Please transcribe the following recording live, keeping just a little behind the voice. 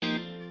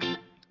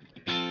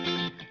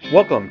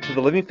Welcome to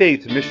the Living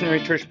Faith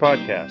Missionary Church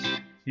podcast.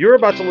 You're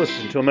about to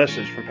listen to a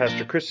message from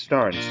Pastor Chris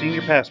Starn,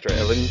 Senior Pastor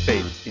at Living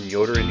Faith in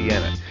Yoder,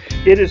 Indiana.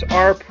 It is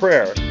our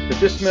prayer that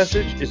this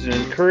message is an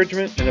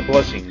encouragement and a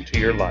blessing to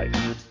your life.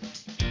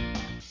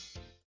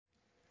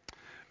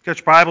 Got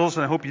your Bibles,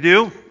 and I hope you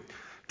do.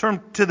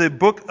 Turn to the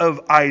book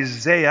of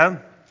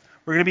Isaiah.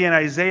 We're going to be in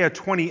Isaiah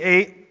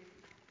 28.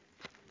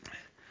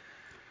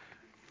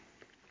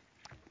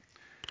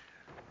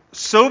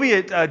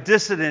 Soviet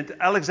dissident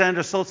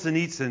Alexander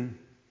Solzhenitsyn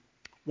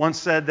once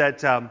said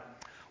that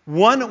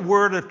one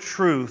word of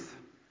truth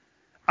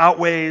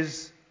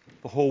outweighs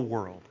the whole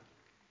world.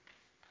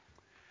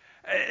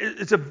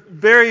 It's a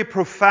very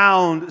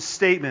profound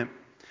statement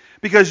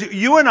because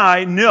you and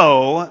I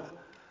know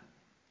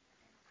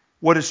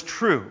what is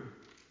true.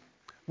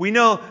 We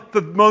know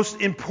the most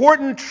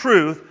important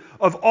truth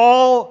of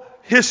all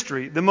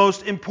history, the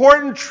most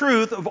important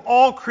truth of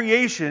all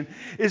creation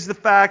is the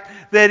fact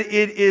that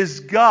it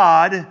is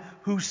God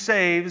who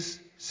saves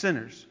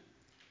sinners.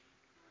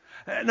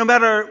 No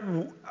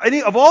matter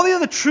any of all the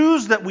other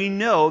truths that we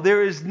know,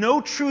 there is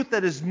no truth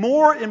that is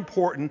more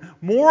important,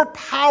 more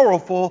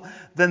powerful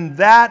than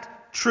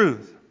that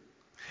truth.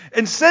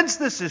 And since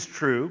this is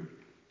true,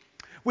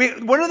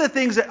 one of the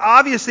things that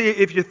obviously,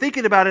 if you're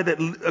thinking about it, that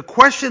a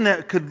question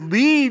that could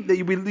lead, that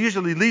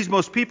usually leads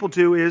most people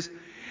to is,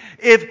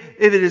 if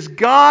it is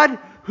God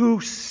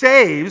who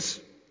saves,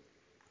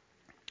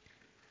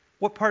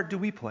 what part do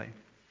we play?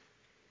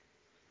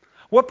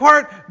 What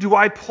part do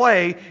I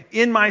play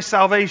in my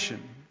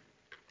salvation?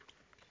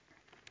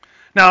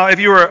 Now, if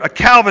you were a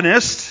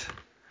Calvinist,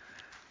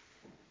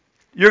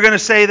 you're going to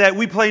say that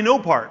we play no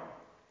part.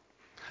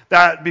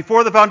 That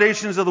before the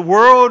foundations of the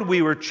world,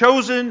 we were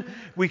chosen.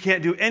 We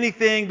can't do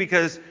anything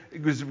because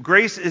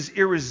grace is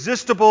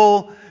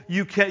irresistible.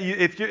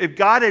 If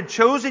God had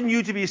chosen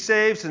you to be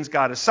saved, since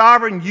God is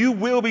sovereign, you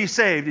will be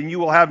saved, and you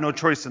will have no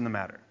choice in the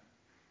matter.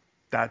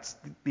 That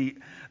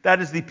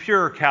is the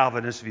pure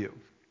Calvinist view.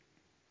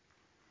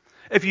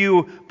 If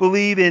you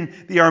believe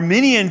in the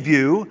Arminian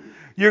view,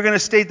 you're going to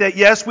state that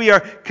yes, we are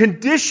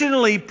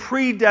conditionally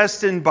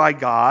predestined by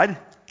God,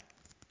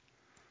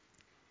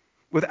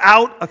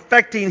 without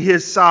affecting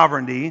His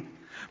sovereignty,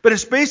 but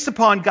it's based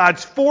upon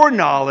God's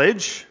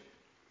foreknowledge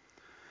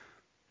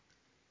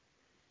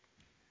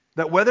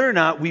that whether or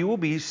not we will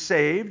be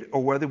saved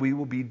or whether we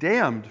will be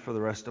damned for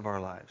the rest of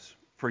our lives,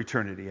 for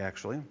eternity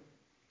actually.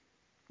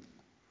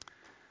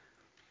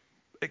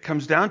 It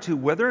comes down to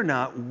whether or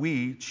not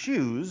we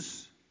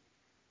choose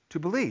to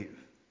believe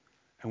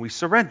and we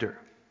surrender.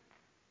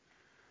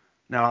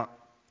 Now,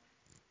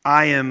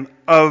 I am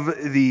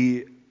of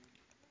the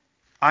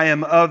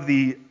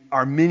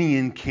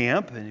Arminian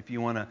camp, and if you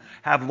want to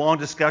have long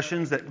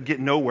discussions that get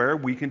nowhere,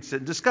 we can sit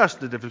and discuss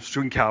the difference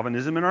between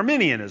Calvinism and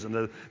Arminianism.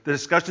 The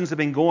discussions have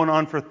been going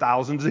on for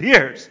thousands of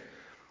years.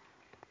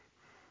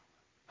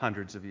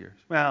 Hundreds of years.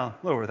 Well, a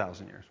little over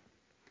 1,000 years.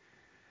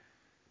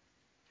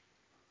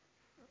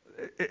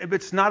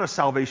 It's not a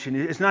salvation.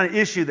 It's not an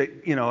issue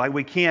that, like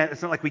we can't.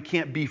 It's not like we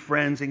can't be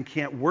friends and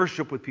can't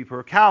worship with people who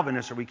are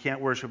Calvinists, or we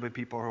can't worship with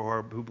people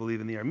who believe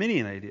in the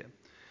Arminian idea.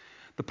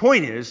 The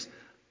point is,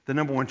 the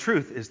number one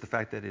truth is the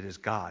fact that it is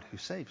God who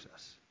saves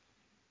us.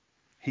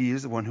 He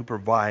is the one who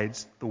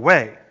provides the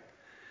way.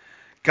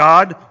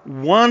 God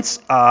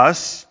wants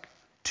us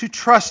to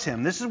trust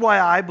Him. This is why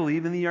I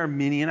believe in the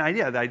Arminian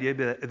idea, the idea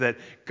that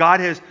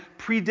God has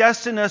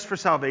predestined us for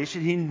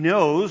salvation. He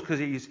knows, because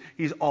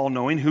He's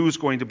all-knowing, who's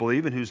going to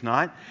believe and who's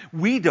not.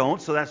 We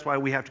don't, so that's why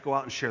we have to go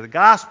out and share the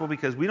gospel,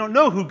 because we don't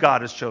know who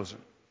God has chosen.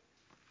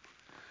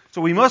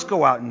 So we must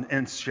go out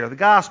and share the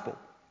gospel.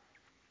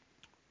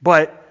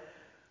 But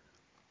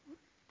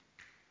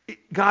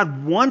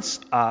God wants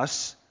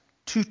us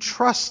to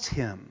trust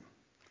Him.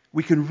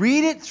 We can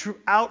read it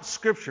throughout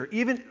Scripture.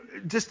 Even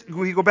just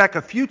we go back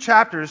a few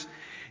chapters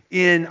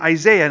in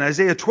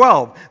Isaiah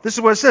 12. This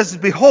is what it says: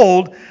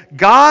 "Behold,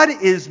 God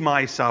is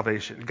my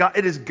salvation.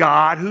 It is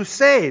God who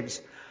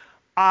saves.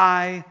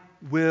 I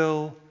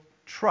will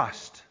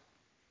trust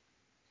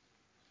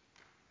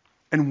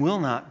and will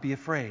not be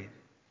afraid.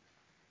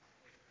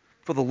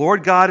 For the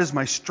Lord God is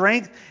my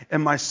strength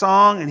and my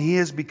song, and He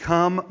has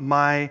become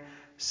my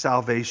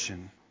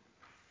salvation."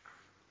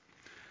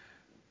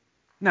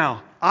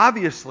 Now,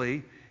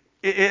 obviously,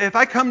 if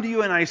I come to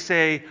you and I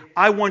say,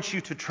 I want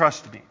you to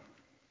trust me,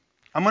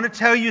 I'm going to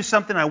tell you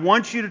something, I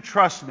want you to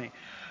trust me.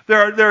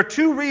 There are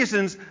two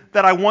reasons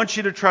that I want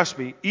you to trust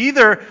me.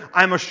 Either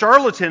I'm a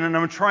charlatan and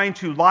I'm trying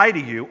to lie to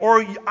you,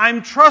 or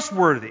I'm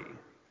trustworthy.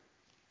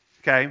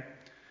 Okay?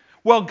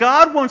 Well,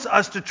 God wants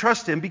us to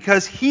trust Him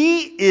because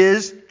He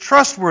is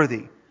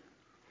trustworthy.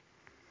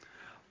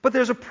 But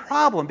there's a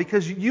problem,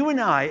 because you and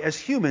I, as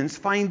humans,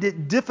 find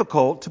it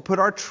difficult to put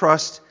our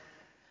trust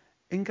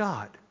in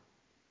God.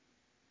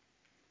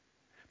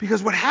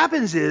 Because what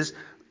happens is,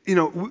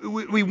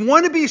 we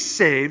want to be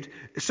saved,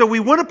 so we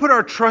want to put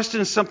our trust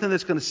in something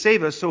that's going to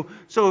save us.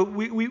 So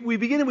we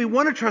begin and we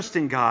want to trust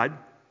in God,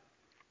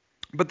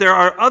 but there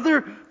are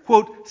other,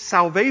 quote,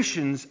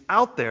 salvations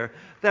out there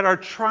that are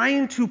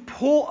trying to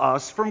pull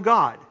us from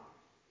God.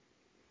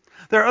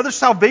 There are other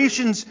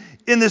salvations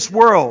in this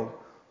world.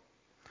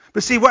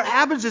 But see, what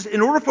happens is,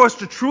 in order for us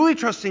to truly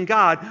trust in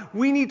God,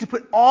 we need to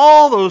put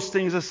all those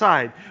things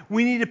aside.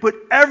 We need to put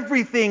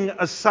everything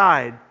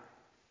aside.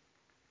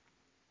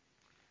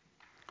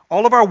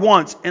 All of our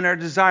wants and our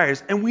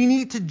desires. And we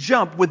need to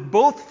jump with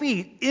both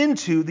feet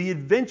into the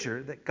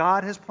adventure that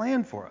God has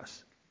planned for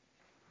us.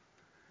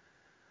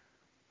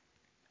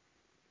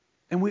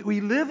 And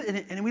we live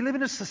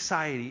in a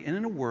society and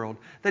in a world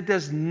that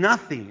does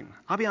nothing.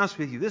 I'll be honest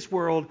with you. This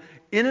world,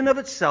 in and of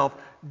itself,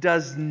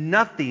 does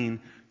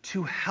nothing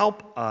to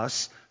help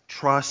us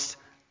trust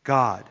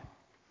God.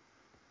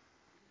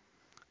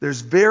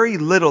 There's very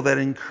little that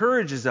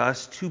encourages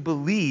us to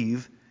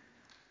believe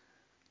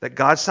that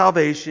God's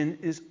salvation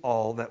is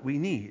all that we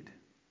need.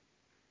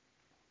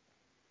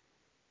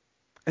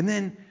 And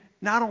then,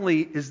 not only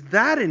is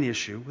that an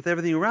issue with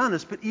everything around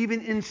us, but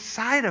even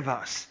inside of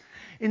us.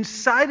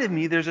 Inside of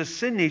me, there's a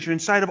sin nature.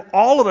 Inside of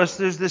all of us,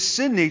 there's this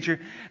sin nature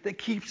that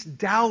keeps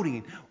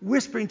doubting,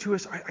 whispering to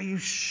us, are you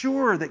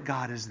sure that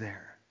God is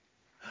there?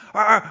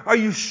 Are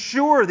you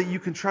sure that you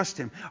can trust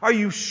Him? Are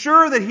you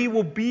sure that He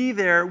will be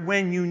there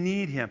when you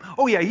need Him?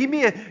 Oh yeah, you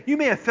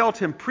may have felt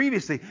Him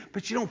previously,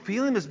 but you don't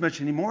feel Him as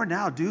much anymore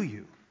now, do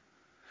you?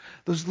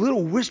 Those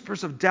little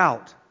whispers of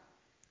doubt.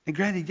 And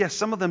granted, yes,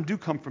 some of them do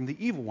come from the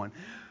evil one,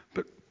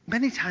 but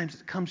many times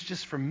it comes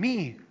just from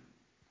me.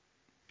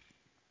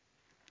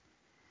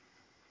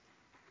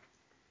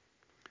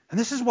 And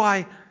this is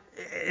why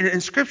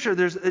in Scripture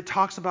it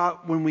talks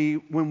about when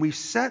we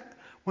set,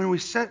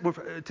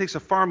 it takes a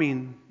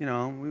farming,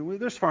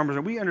 there's farmers,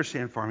 and we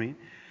understand farming.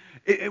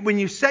 When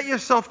you set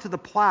yourself to the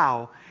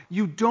plow,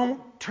 you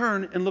don't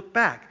turn and look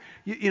back.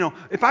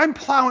 If I'm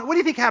plowing, what do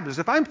you think happens?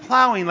 If I'm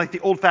plowing like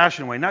the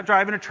old-fashioned way, not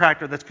driving a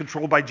tractor that's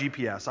controlled by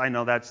GPS, I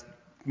know that's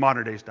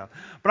modern day stuff.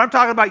 But I'm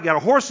talking about you got a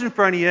horse in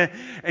front of you,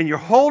 and you're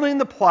holding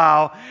the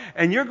plow,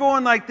 and you're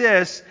going like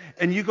this,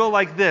 and you go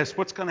like this.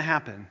 What's going to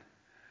happen?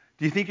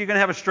 Do you think you're going to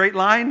have a straight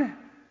line?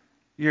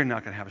 You're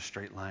not going to have a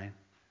straight line.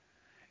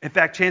 In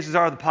fact, chances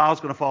are the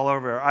plow's going to fall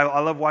over. I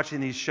love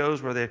watching these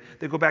shows where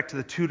they go back to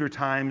the Tudor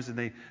times, and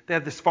they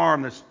have this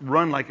farm that's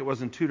run like it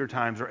was in Tudor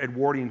times or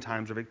Edwardian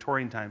times or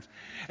Victorian times.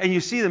 And you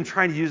see them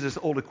trying to use this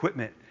old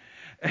equipment.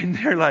 And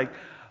they're like,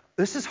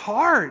 this is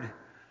hard.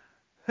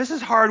 This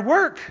is hard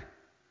work.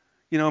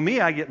 Me,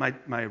 I get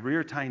my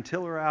rear tine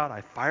tiller out.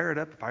 I fire it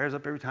up. It fires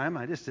up every time.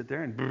 I just sit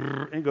there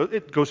and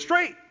it goes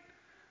straight.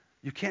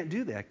 You can't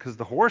do that because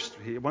the horse,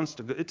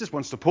 it just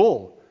wants to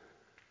pull.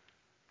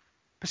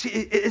 But see,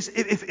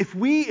 if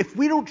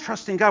we don't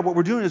trust in God, what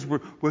we're doing is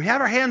we have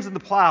our hands in the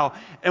plow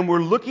and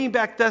we're looking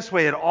back this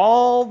way at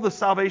all the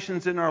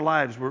salvations in our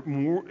lives.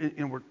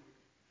 And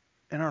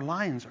our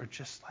lines are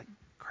just like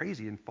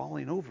crazy and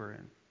falling over.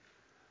 And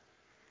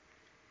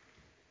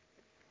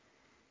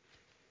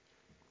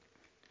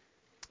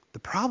the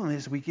problem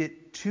is we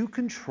get too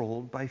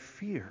controlled by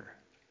fear.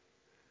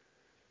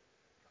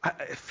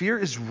 Fear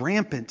is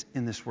rampant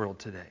in this world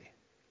today.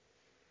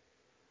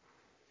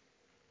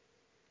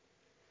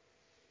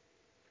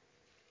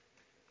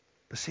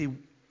 But see,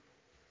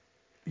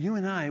 you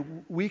and I,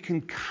 we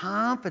can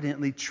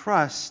confidently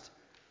trust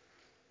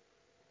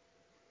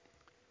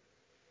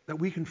that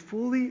we can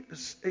fully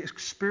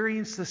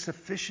experience the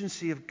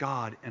sufficiency of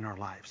God in our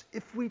lives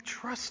if we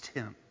trust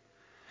Him,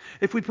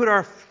 if we put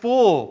our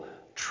full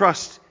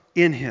trust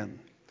in Him.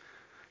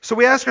 So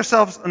we ask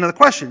ourselves another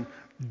question.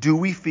 Do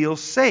we feel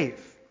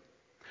safe?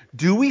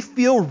 Do we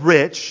feel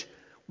rich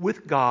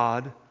with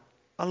God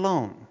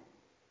alone?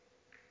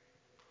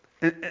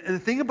 And the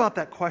thing about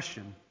that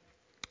question,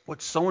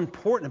 what's so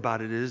important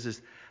about it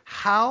is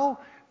how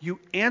you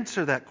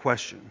answer that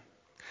question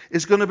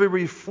is going to be a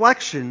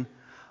reflection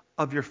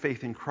of your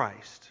faith in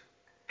Christ.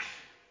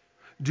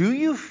 Do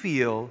you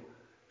feel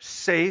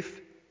safe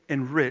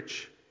and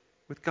rich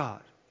with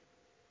God?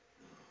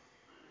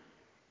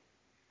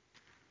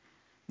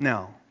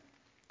 Now,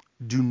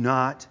 do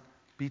not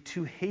be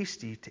too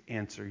hasty to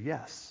answer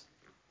yes.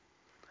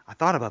 I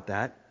thought about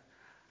that.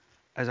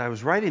 As I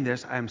was writing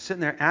this, I'm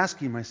sitting there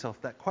asking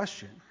myself that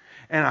question.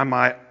 And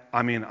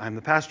I'm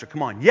the pastor.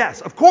 Come on.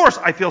 Yes, of course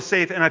I feel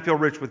safe and I feel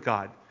rich with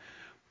God.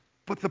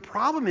 But the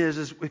problem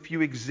is if you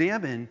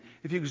examine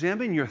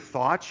your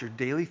thoughts, your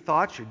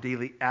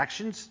daily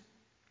actions,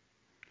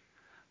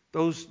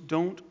 those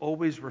don't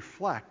always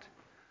reflect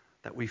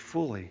that we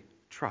fully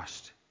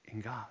trust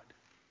in God.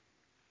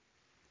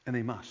 And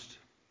they must.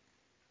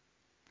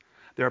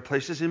 There are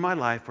places in my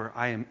life where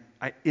I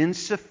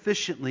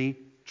insufficiently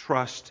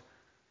trust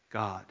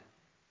God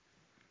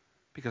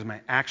because my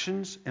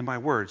actions and my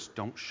words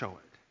don't show it.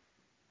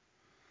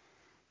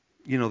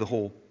 The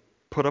whole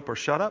put up or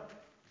shut up.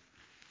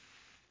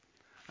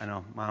 I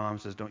know my mom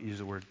says don't use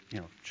the word,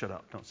 shut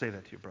up. Don't say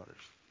that to your brothers.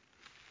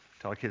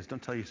 Tell our kids,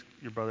 don't tell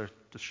your brother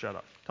to shut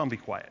up. Tell them be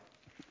quiet.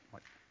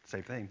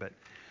 Same thing, but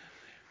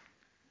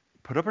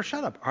put up or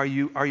shut up. Are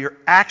your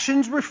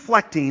actions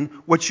reflecting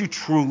what you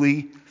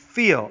truly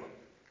feel?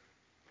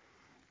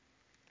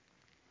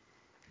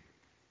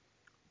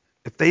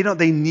 If they don't,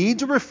 they need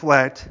to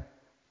reflect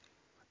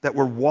that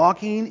we're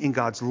walking in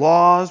God's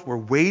laws, we're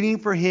waiting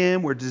for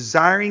Him, we're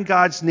desiring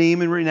God's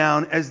name and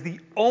renown as the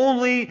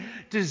only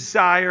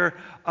desire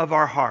of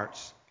our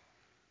hearts.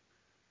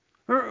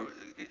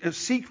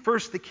 Seek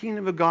first the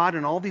kingdom of God,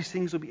 and all these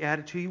things will be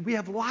added to you. We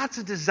have lots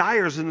of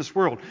desires in this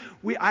world.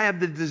 I have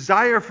the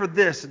desire for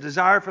this, a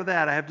desire for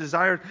that. I have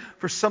desire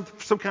for some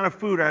kind of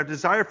food. I have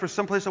desire for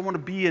some place I want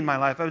to be in my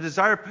life. I have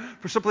desire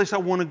for some place I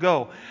want to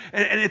go.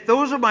 And if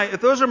those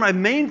are my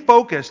main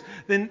focus,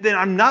 then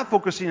I'm not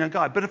focusing on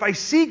God. But if I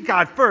seek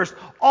God first,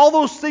 all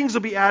those things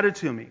will be added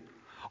to me.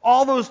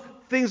 All those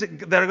things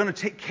that are going to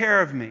take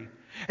care of me.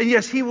 And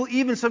yes, He will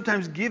even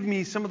sometimes give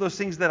me some of those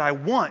things that I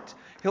want.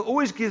 He'll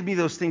always give me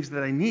those things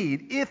that I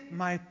need if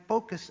my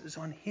focus is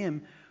on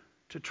Him,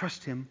 to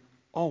trust Him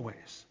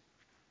always.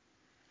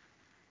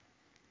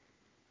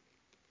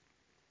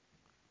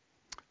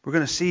 We're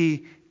going to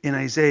see in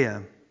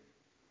Isaiah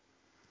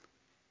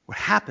what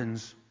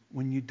happens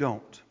when you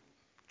don't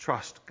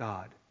trust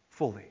God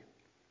fully.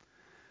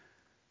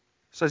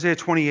 So Isaiah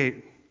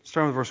 28,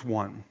 starting with verse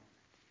 1.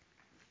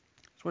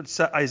 That's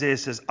what Isaiah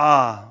says.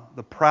 Ah,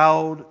 the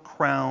proud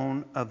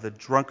crown of the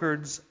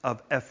drunkards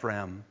of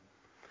Ephraim,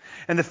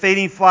 and the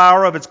fading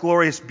flower of its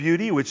glorious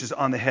beauty, which is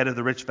on the head of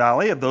the rich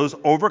valley, of those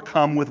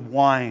overcome with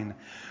wine.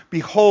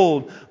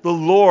 Behold, the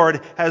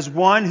Lord has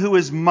one who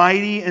is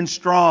mighty and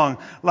strong,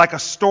 like a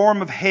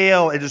storm of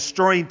hail, a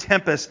destroying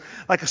tempest,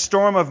 like a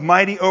storm of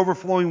mighty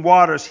overflowing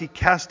waters, He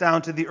cast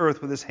down to the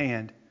earth with His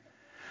hand.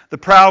 The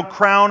proud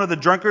crown of the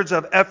drunkards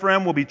of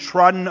Ephraim will be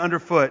trodden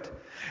underfoot,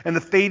 and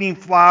the fading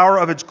flower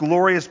of its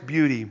glorious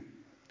beauty,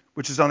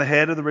 which is on the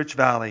head of the rich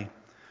valley,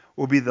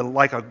 will be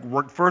like a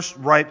first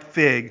ripe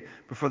fig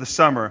before the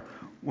summer.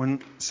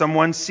 When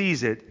someone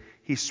sees it,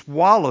 he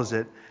swallows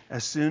it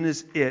as soon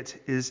as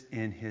it is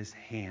in his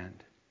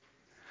hand.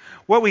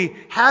 What we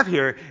have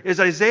here is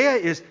Isaiah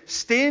is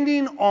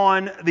standing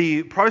on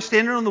the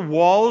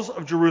walls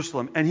of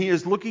Jerusalem, and he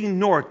is looking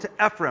north to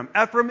Ephraim.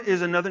 Ephraim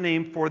is another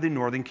name for the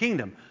northern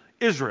kingdom,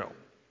 Israel.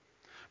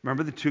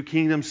 Remember, the two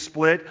kingdoms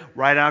split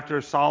right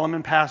after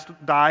Solomon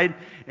died,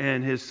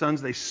 and his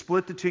sons, they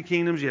split the two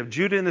kingdoms. You have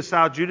Judah in the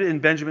south, Judah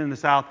and Benjamin in the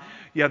south.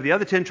 You have the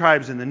other 10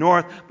 tribes in the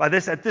north.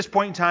 At this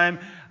point in time,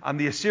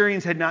 the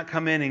Assyrians had not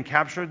come in and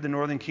captured the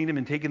northern kingdom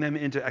and taken them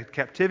into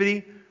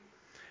captivity.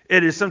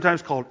 It is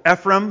sometimes called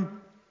Ephraim.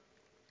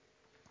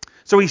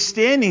 So he's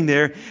standing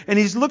there, and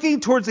he's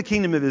looking towards the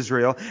kingdom of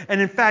Israel.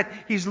 And in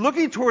fact, he's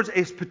looking towards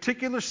a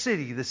particular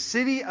city, the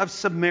city of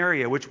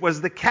Samaria, which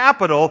was the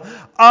capital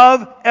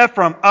of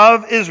Ephraim,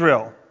 of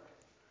Israel,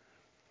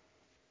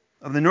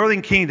 of the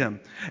northern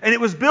kingdom. And it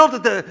was built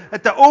at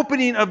the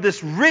opening of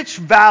this rich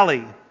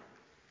valley.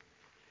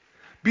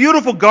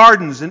 Beautiful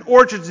gardens and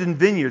orchards and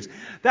vineyards.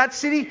 That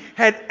city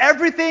had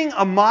everything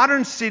a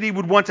modern city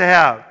would want to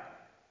have.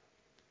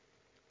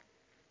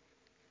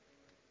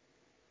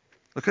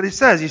 Look what he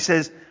says. He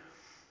says,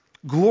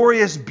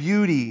 glorious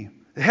beauty,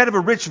 the head of a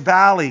rich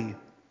valley.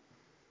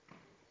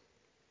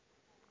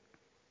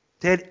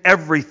 They had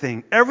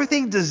everything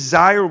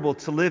desirable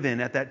to live in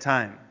at that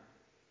time.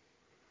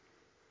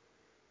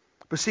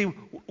 But see,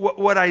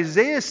 what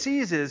Isaiah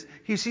sees is,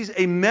 he sees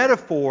a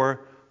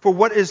metaphor for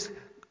what is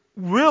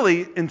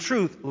really, in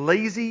truth,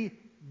 lazy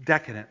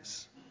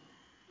decadence.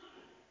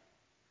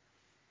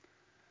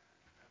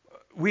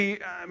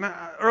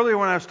 Earlier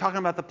when I was talking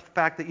about the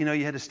fact that, you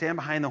had to stand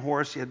behind the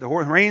horse, you had the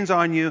horse reins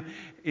on you,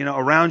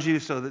 around you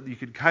so that you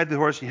could guide the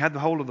horse, and you had the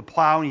hold of the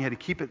plow, and you had to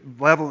keep it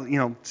level,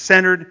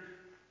 centered.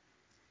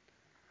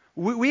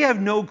 We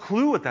have no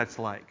clue what that's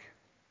like.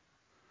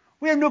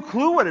 We have no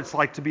clue what it's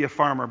like to be a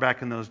farmer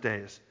back in those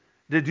days,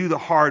 to do the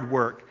hard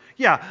work.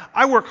 Yeah,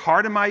 I work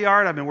hard in my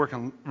yard. I've been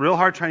working real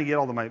hard trying to get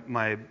all of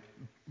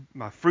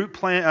my fruit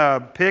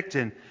plant picked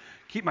and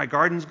keep my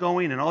gardens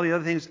going and all the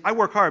other things. I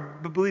work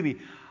hard, but believe me,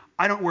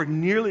 I don't work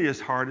nearly as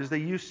hard as they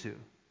used to.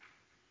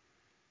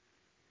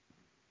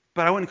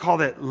 But I wouldn't call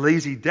that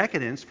lazy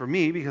decadence for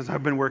me, because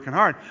I've been working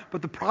hard.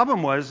 But the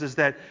problem is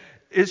that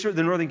Israel,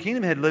 the northern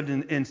kingdom, had lived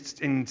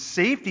in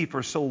safety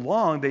for so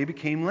long, they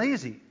became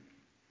lazy.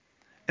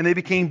 And they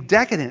became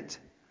decadent.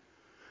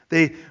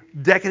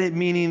 Decadent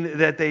meaning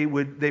that they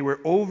were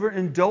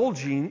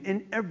overindulging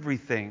in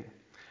everything.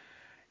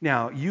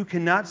 Now, you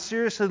cannot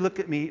seriously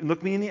look me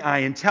in the eye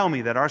and tell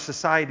me that our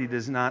society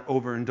does not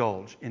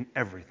overindulge in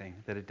everything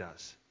that it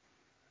does.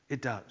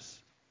 It does.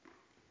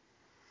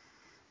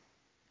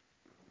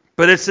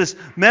 But it's this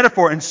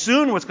metaphor, and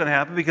soon what's going to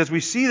happen, because we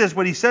see this,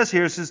 what he says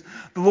here, it says,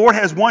 the Lord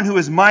has one who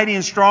is mighty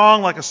and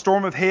strong, like a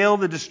storm of hail,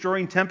 the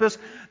destroying tempest.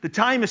 The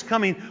time is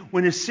coming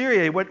when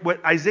Assyria,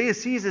 what Isaiah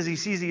sees is he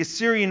sees the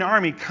Assyrian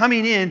army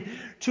coming in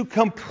to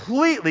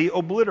completely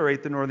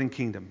obliterate the northern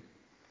kingdom,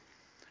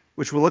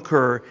 which will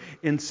occur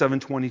in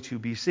 722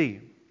 BC.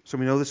 So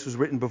we know this was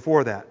written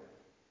before that.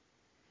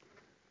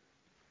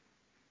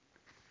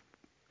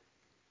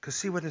 Because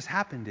see, what has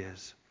happened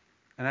is,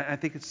 and I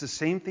think it's the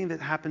same thing that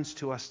happens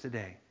to us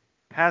today,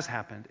 has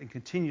happened and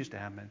continues to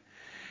happen,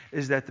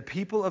 is that the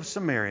people of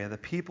Samaria, the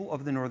people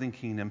of the northern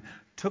kingdom,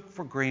 took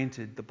for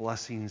granted the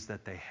blessings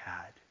that they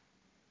had.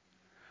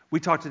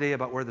 We talked today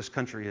about where this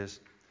country is.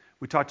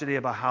 We talked today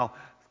about how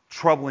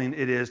troubling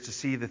it is to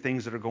see the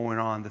things that are going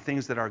on, the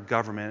things that our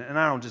government, and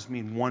I don't just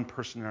mean one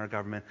person in our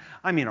government,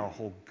 I mean our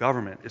whole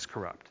government is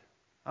corrupt.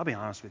 I'll be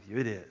honest with you,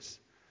 it is.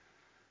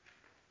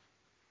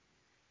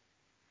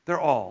 They're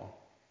all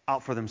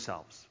out for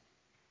themselves.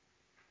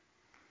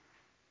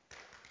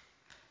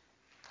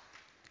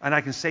 And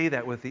I can say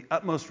that with the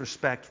utmost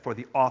respect for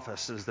the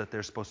offices that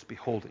they're supposed to be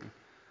holding.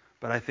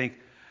 But I think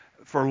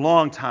for a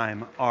long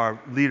time,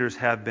 our leaders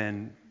have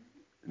been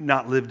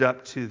not lived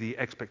up to the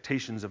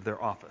expectations of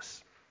their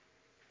office.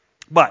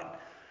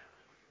 But,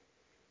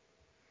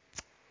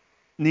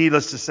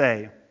 needless to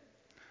say,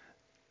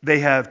 they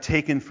have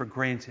taken for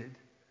granted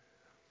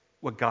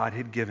what God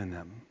had given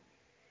them.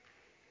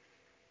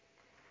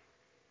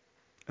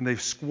 And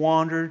they've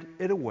squandered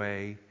it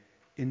away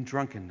in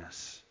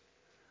drunkenness,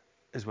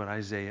 is what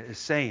Isaiah is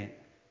saying.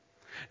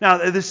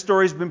 Now, this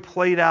story has been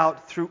played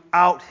out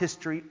throughout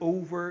history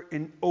over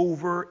and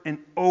over and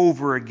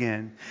over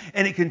again.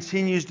 And it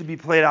continues to be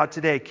played out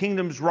today.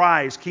 Kingdoms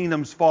rise,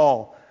 kingdoms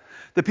fall.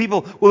 The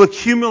people will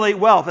accumulate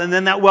wealth, and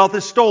then that wealth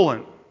is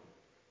stolen.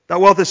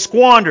 That wealth is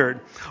squandered.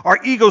 Our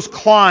egos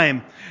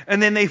climb,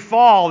 and then they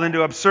fall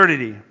into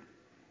absurdity.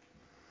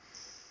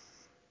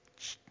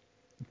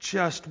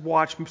 Just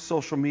watch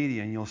social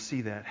media, and you'll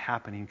see that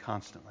happening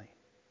constantly.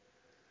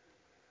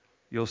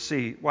 You'll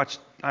see,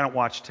 I don't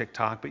watch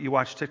TikTok, but you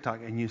watch TikTok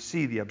and you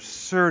see the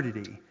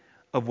absurdity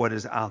of what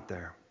is out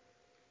there.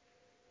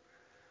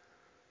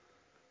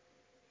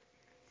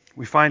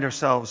 We find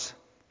ourselves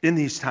in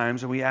these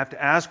times and we have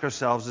to ask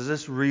ourselves, is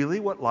this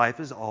really what life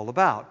is all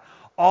about?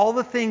 All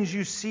the things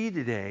you see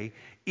today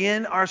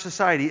in our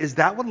society, is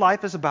that what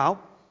life is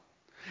about?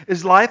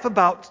 Is life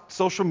about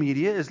social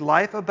media? Is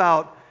life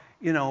about,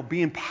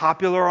 being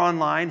popular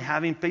online,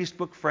 having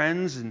Facebook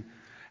friends and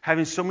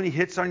having so many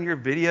hits on your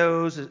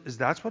videos? Is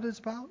that what it's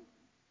about?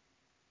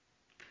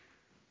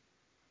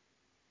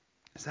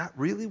 Is that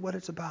really what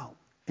it's about?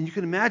 And you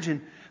can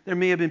imagine there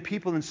may have been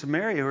people in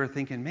Samaria who are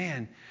thinking,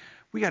 man,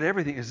 we got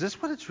everything. Is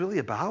this what it's really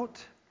about?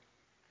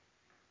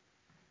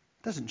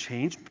 It doesn't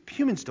change.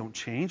 Humans don't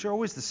change. They're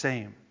always the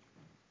same.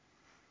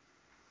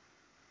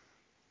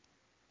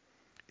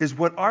 Is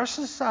what our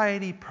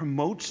society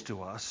promotes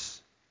to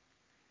us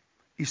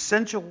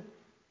essential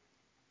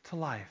to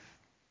life?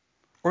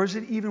 Or is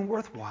it even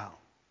worthwhile?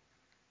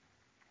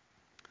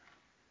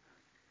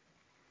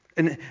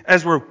 And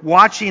as we're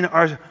watching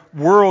our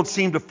world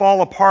seem to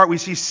fall apart, we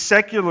see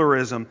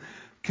secularism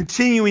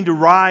continuing to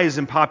rise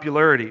in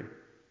popularity.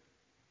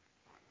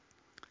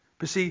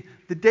 But see,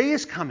 the day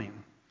is coming,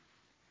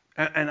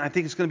 and I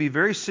think it's going to be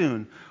very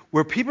soon,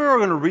 where people are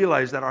going to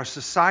realize that our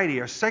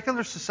society, our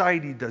secular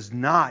society, does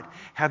not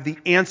have the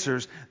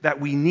answers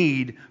that we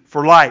need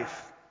for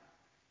life.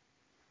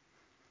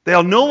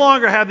 They'll no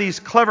longer have these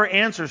clever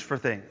answers for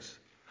things.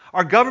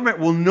 Our government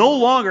will no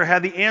longer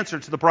have the answer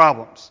to the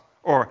problems.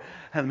 Or,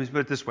 let me put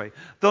it this way.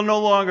 They'll no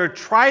longer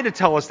try to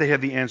tell us they have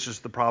the answers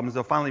to the problems.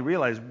 They'll finally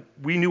realize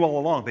we knew all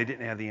along they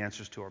didn't have the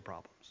answers to our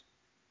problems.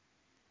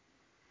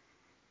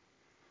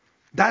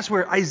 That's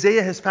where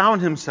Isaiah has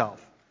found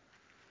himself.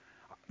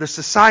 The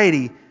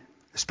society,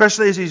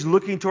 especially as he's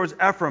looking towards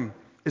Ephraim,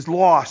 is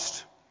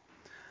lost.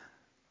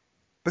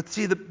 But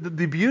see,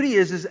 the beauty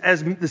is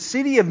as the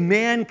city of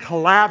man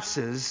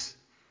collapses,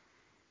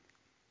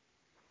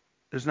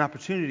 there's an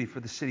opportunity for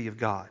the city of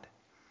God.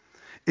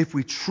 If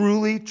we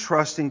truly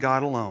trust in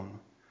God alone,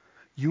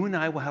 you and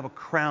I will have a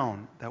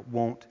crown that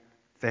won't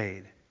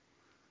fade.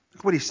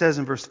 Look what he says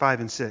in verse 5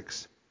 and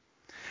 6.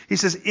 He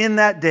says, in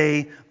that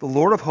day, the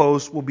Lord of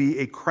hosts will be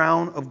a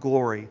crown of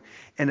glory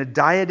and a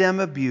diadem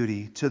of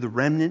beauty to the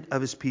remnant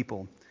of his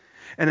people,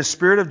 and a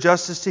spirit of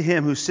justice to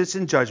him who sits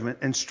in judgment,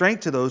 and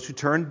strength to those who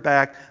turn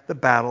back the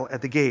battle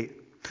at the gate.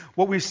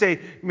 What we say,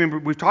 remember,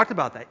 we've talked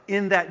about that,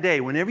 in that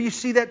day. Whenever you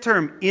see that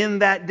term, in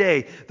that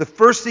day, the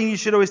first thing you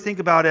should always think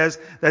about is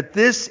that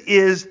this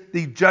is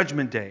the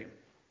judgment day.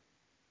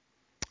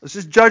 This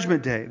is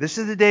judgment day. This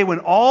is the day when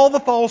all the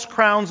false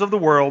crowns of the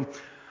world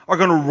are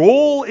going to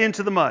roll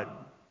into the mud.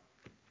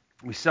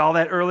 We saw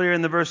that earlier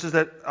in the verses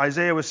that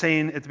Isaiah was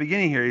saying at the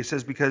beginning here. He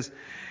says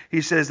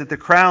that the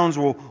crowns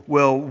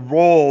will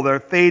roll their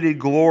faded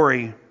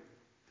glory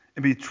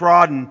and be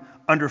trodden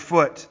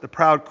underfoot. The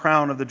proud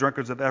crown of the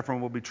drunkards of Ephraim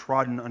will be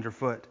trodden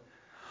underfoot.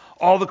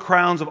 All the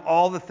crowns of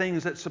all the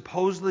things that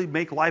supposedly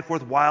make life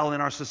worthwhile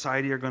in our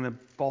society are going to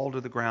fall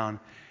to the ground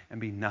and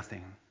be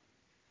nothing.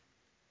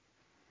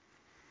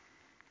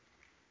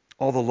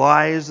 All the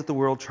lies that the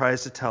world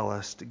tries to tell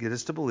us to get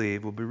us to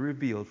believe will be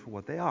revealed for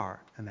what they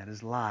are, and that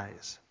is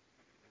lies.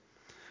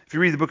 If you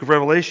read the book of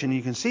Revelation,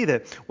 you can see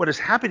that what is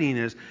happening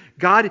is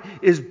God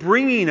is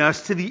bringing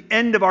us to the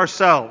end of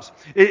ourselves.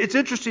 It's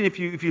interesting if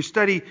you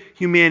study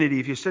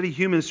humanity, if you study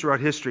humans throughout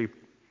history,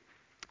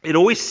 it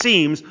always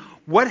seems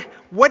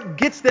what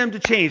gets them to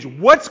change?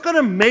 What's going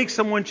to make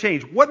someone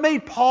change? What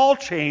made Paul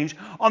change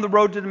on the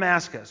road to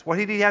Damascus? What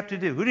did he have to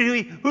do? Who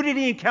did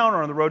he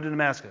encounter on the road to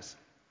Damascus?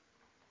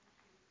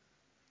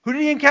 Who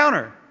did he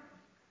encounter?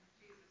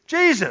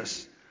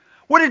 Jesus.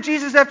 What did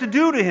Jesus have to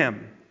do to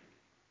him?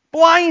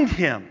 Blind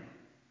him.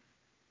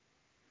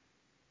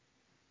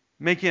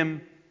 make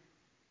him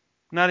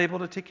not able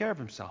to take care of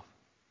himself,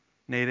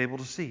 not able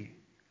to see.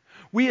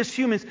 We as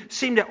humans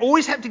seem to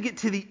always have to get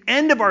to the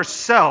end of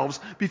ourselves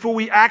before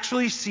we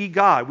actually see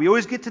God. We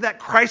always get to that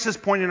crisis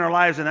point in our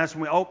lives, and that's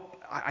when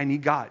I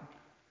need God.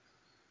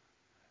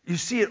 You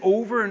see it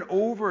over and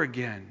over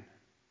again.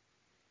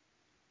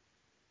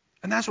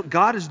 And that's what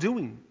God is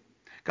doing.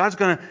 God's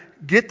going to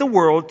get the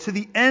world to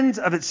the ends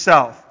of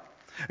itself.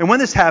 And when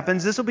this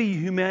happens, this will be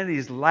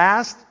humanity's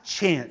last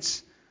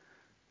chance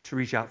to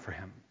reach out for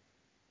him.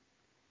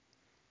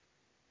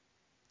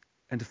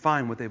 And to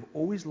find what they've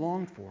always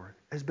longed for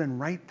has been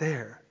right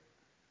there.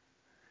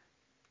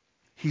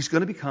 He's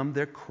going to become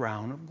their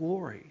crown of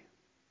glory.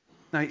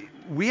 Now,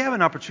 we have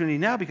an opportunity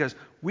now because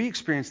we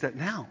experience that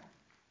now.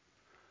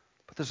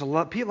 But there's a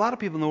lot of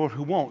people in the world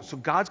who won't. So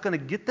God's going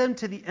to get them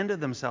to the end of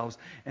themselves,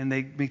 and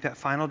they make that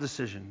final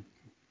decision.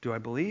 Do I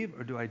believe,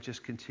 or do I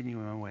just continue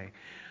on my way?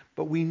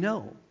 But we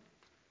know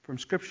from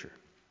Scripture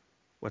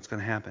what's going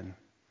to happen.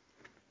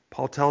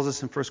 Paul tells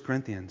us in 1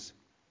 Corinthians,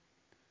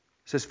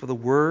 he says, "For the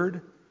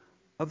word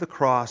of the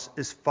cross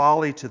is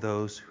folly to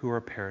those who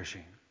are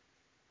perishing."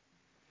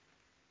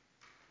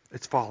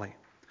 It's folly.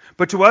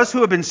 "But to us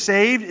who have been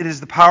saved, it is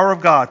the power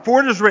of God.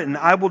 For it is written,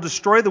 I will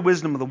destroy the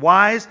wisdom of the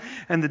wise,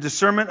 and the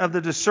discernment of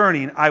the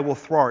discerning I will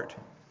thwart.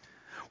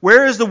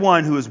 Where is the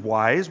one who is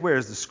wise? Where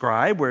is the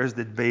scribe? Where is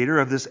the debater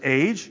of this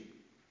age?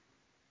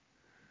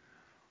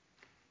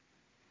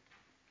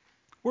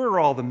 Where are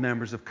all the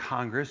members of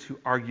Congress who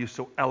argue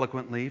so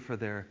eloquently for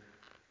their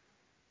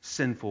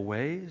sinful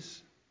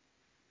ways?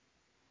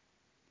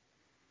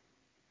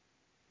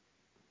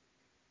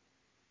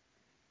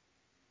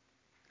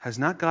 Has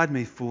not God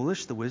made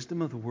foolish the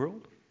wisdom of the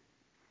world?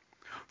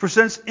 For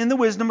since in the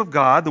wisdom of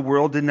God, the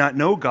world did not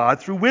know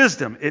God through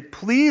wisdom, it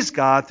pleased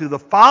God through the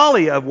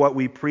folly of what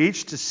we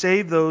preach to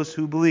save those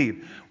who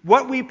believe."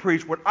 What we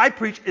preach, what I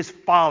preach, is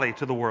folly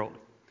to the world.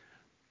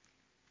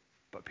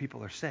 But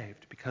people are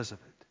saved because of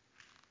it.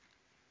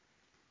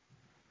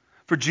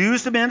 "For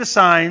Jews demand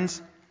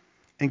signs,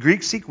 and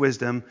Greeks seek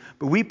wisdom,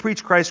 but we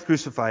preach Christ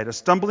crucified, a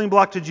stumbling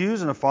block to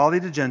Jews and a folly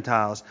to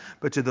Gentiles.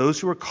 But to those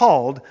who are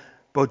called,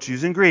 both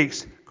Jews and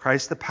Greeks,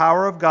 Christ the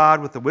power of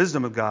God with the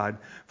wisdom of God.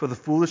 For the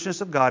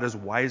foolishness of God is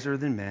wiser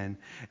than men,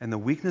 and the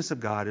weakness of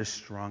God is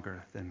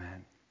stronger than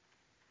men."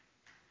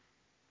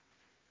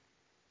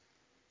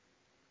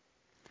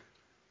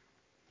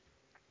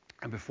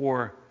 And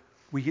before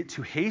we get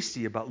too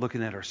hasty about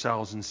looking at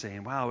ourselves and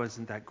saying, "Wow,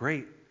 isn't that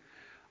great?"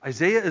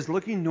 Isaiah is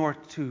looking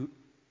north to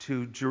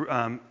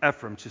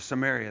Ephraim, to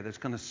Samaria, that's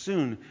going to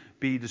soon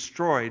be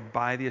destroyed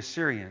by the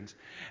Assyrians.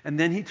 And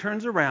then he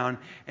turns around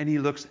and he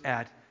looks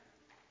at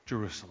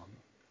Jerusalem.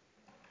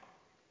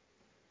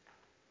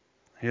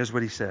 Here's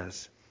what he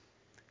says.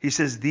 He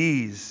says,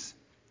 these,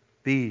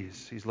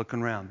 he's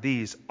looking around,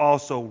 "these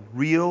also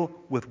reel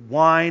with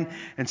wine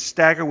and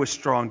stagger with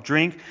strong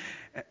drink.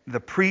 The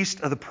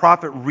priest of the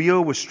prophet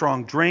reel with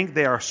strong drink.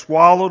 They are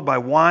swallowed by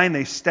wine.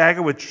 They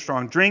stagger with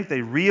strong drink.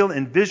 They reel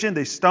in vision.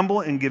 They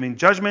stumble in giving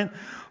judgment.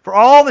 For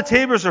all the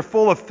tables are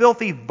full of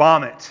filthy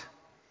vomit,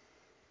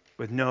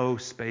 with no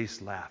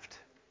space left."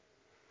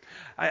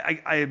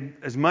 I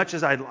as much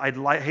as I'd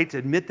hate to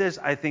admit this,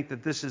 I think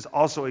that this is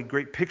also a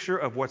great picture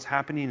of what's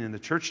happening in the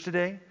church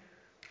today.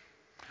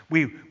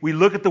 We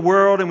look at the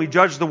world and we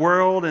judge the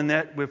world, and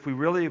that if we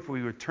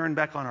would turn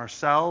back on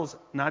ourselves,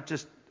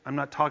 I'm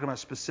not talking about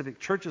specific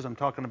churches, I'm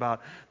talking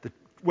about the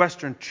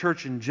Western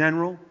church in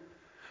general.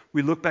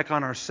 We look back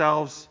on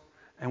ourselves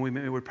and we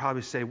would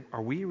probably say,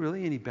 are we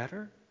really any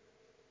better?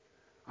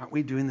 Aren't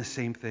we doing the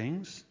same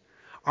things?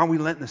 Aren't we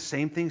letting the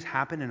same things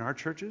happen in our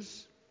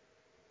churches?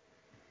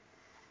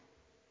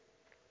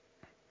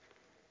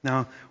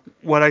 Now,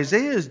 what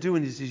Isaiah is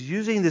doing is he's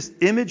using this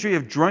imagery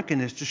of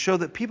drunkenness to show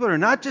that people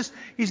are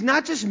he's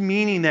not just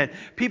meaning that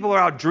people are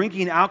out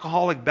drinking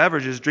alcoholic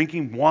beverages,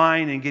 drinking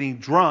wine and getting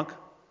drunk.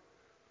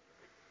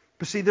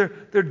 But see, they're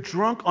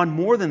drunk on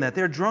more than that.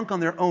 They're drunk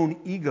on their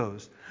own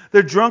egos.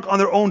 They're drunk on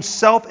their own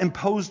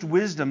self-imposed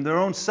wisdom, their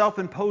own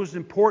self-imposed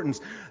importance.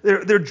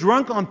 They're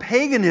drunk on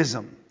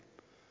paganism.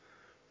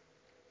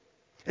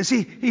 And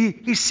see,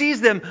 he sees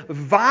them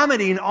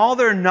vomiting all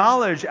their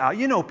knowledge out.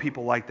 You know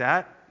people like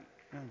that.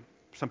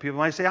 Some people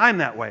might say, I'm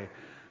that way.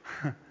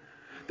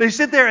 They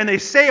sit there and they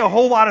say a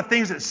whole lot of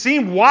things that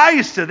seem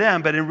wise to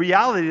them, but in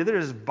reality, they're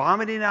just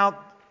vomiting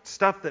out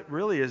stuff that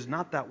really is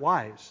not that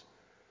wise.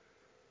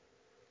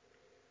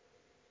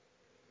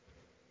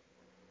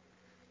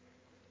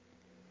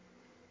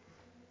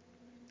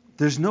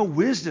 There's no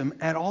wisdom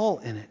at all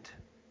in it.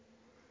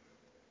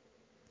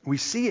 We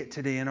see it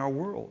today in our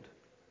world.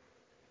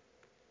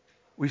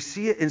 We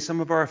see it in some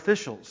of our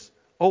officials.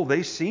 Oh,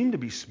 they seem to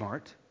be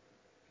smart.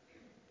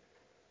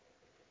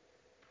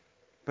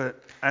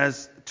 But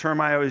as a term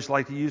I always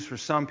like to use for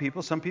some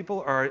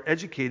people are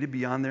educated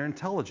beyond their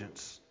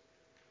intelligence.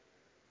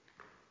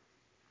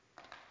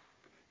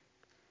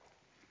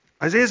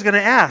 Isaiah's going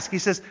to ask, he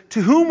says,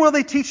 to whom will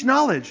they teach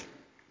knowledge?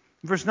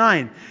 Verse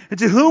 9, and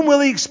to whom will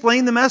he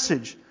explain the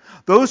message?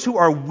 Those who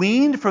are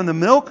weaned from the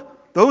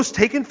milk, those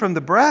taken from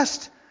the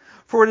breast?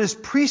 For it is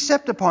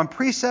precept upon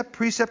precept,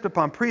 precept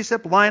upon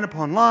precept, line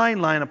upon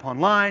line upon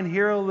line,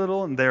 here a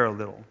little and there a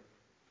little.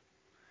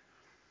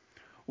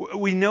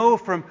 We know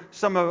from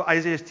some of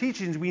Isaiah's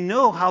teachings, we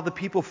know how the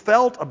people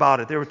felt about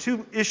it. There were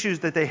two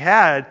issues that they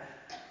had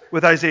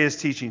with Isaiah's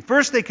teaching.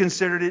 First, they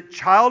considered it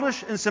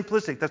childish and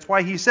simplistic. That's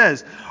why he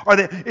says, are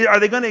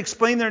they going to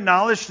explain their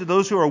knowledge to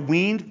those who are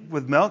weaned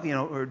with milk,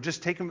 or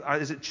just take them?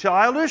 Is it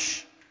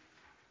childish?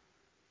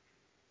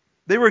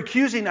 They were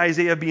accusing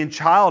Isaiah of being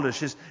childish.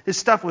 His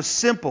stuff was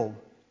simple.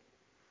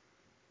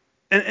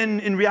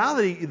 And in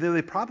reality,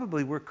 they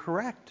probably were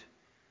correct.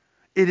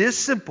 It is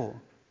simple.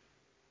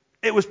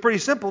 It was pretty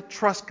simple.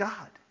 Trust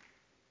God.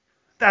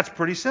 That's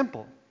pretty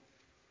simple.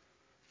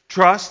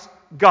 Trust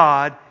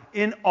God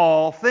in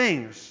all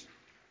things.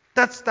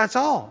 That's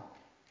all.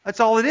 That's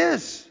all it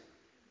is.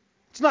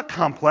 It's not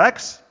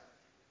complex.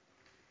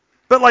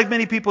 But like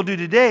many people do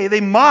today,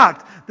 they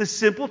mocked the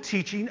simple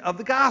teaching of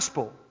the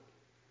gospel.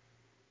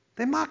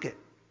 They mock it.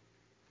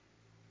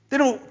 They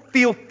don't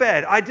feel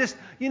fed. I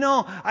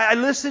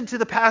listen to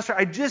the pastor.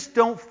 I just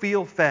don't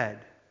feel fed.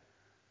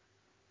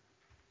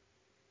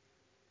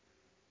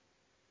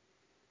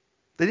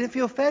 They didn't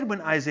feel fed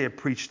when Isaiah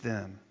preached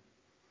them.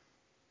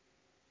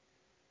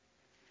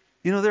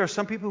 There are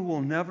some people who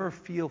will never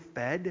feel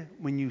fed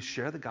when you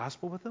share the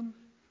gospel with them.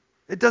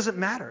 It doesn't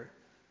matter.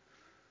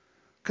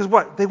 Because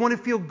what? They want to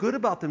feel good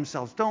about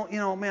themselves.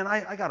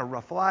 I got a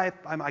rough life.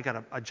 I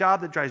got a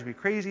job that drives me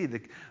crazy.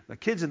 The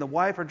kids and the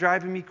wife are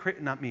driving me crazy.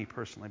 Not me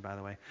personally, by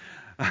the way.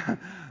 The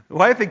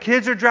wife and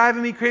kids are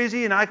driving me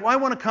crazy, and I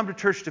want to come to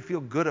church to feel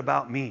good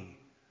about me.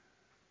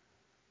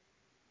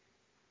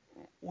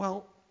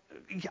 Well,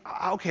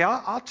 okay,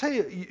 I'll tell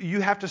you,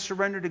 you have to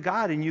surrender to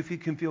God, and if you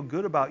can feel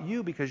good about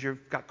you because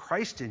you've got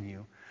Christ in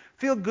you,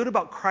 feel good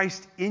about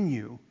Christ in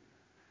you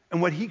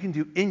and what He can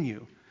do in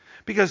you.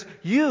 Because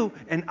you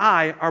and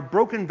I are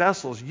broken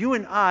vessels. You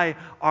and I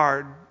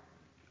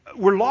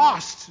we're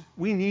lost.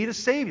 We need a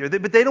Savior.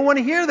 But they don't want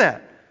to hear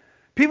that.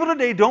 People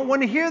today don't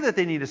want to hear that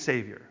they need a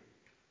Savior.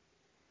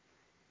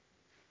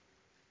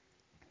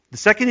 The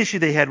second issue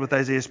they had with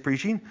Isaiah's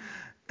preaching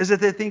is that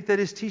they think that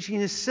his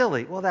teaching is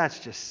silly. Well, that's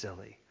just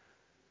silly.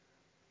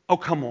 Oh,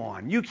 come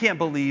on. You can't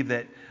believe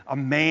that a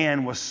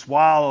man was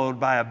swallowed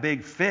by a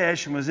big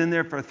fish and was in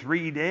there for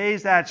 3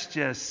 days. That's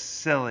just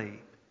silly.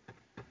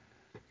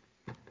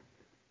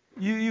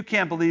 You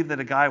can't believe that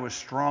a guy was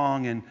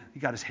strong and he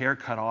got his hair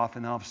cut off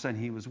and all of a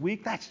sudden he was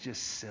weak. That's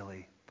just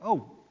silly.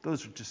 Oh,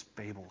 those are just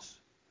fables.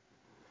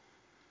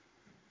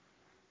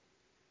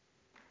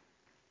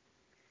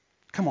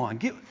 Come on.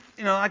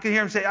 I can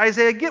hear him say,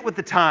 Isaiah, get with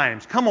the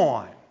times. Come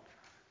on.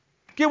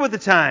 Get with the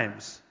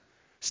times.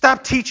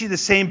 Stop teaching the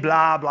same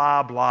blah,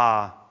 blah,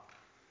 blah.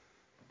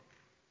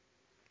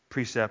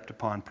 Precept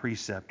upon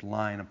precept,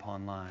 line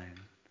upon line.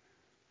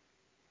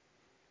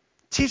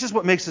 Teach us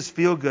what makes us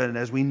feel good, and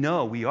as we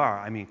know we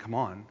are. Come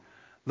on.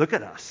 Look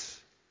at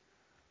us.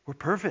 We're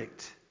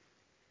perfect.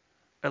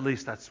 At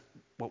least that's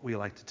what we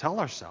like to tell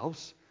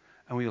ourselves,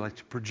 and we like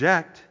to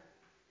project.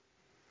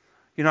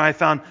 I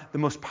found the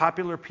most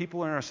popular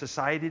people in our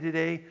society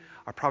today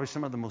are probably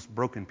some of the most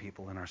broken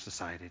people in our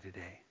society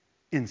today.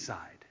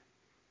 Inside,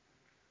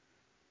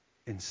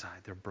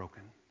 they're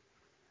broken.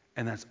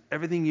 And that's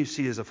everything you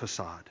see is a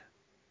facade.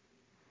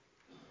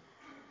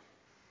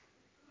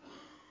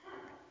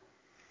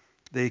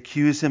 They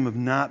accuse him of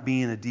not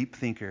being a deep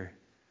thinker,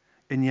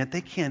 and yet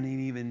they can't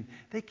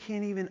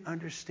even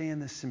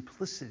understand the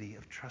simplicity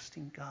of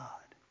trusting God.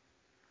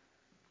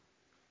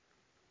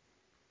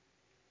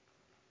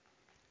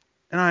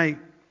 And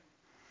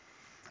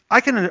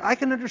I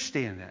can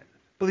understand that.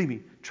 Believe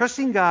me,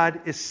 trusting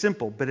God is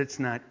simple, but it's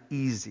not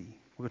easy.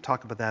 We'll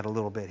talk about that a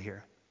little bit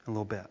here, a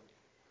little bit.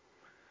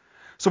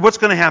 So what's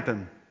going to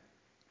happen?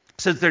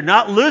 Since they're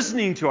not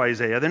listening to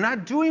Isaiah, they're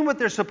not doing what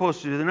they're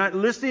supposed to do, they're not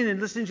listening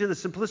to the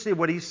simplicity of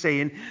what he's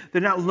saying,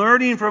 they're not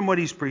learning from what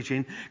he's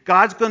preaching,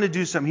 God's going to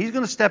do something. He's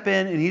going to step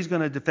in and he's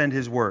going to defend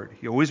his word.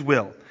 He always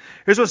will.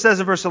 Here's what it says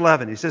in verse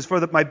 11. He says,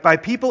 by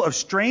people of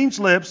strange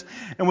lips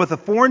and with a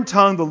foreign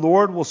tongue, the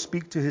Lord will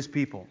speak to his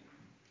people.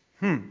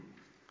 To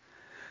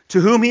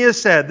whom he has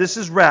said, this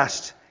is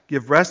rest.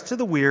 Give rest to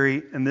the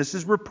weary, and this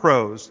is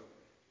repose.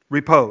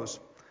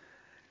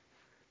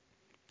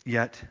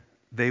 Yet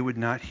they would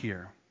not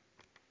hear.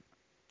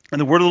 And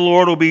the word of the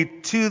Lord will be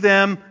to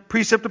them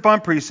precept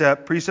upon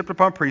precept, precept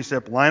upon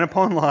precept, line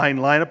upon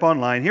line upon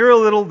line, here a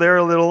little, there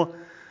a little,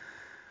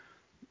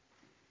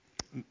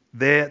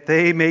 that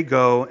they may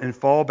go and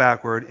fall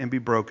backward and be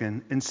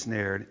broken,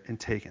 ensnared, and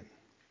taken.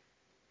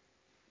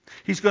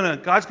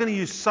 God's going to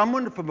use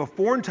someone from a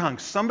foreign tongue,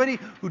 somebody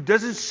who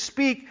doesn't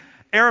speak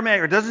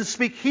Aramaic or doesn't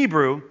speak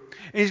Hebrew,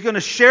 and he's going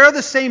to share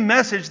the same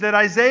message that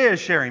Isaiah is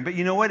sharing. But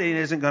you know what? It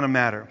isn't going to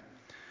matter.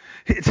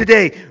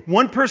 Today,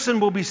 one person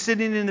will be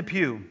sitting in the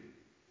pew.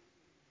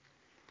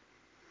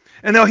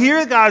 And they'll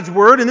hear God's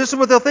word, and this is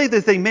what they'll think.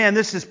 They think, man,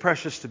 this is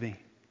precious to me.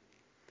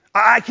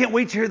 I can't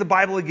wait to hear the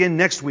Bible again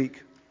next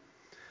week.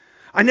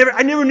 I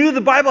never knew the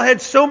Bible had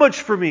so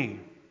much for me.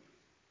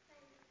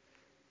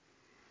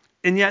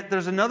 And yet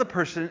there's another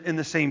person in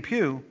the same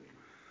pew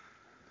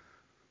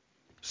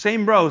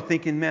Same row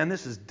thinking, man,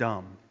 this is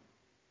dumb.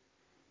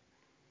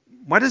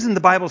 Why doesn't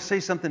the Bible say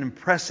something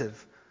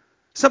impressive?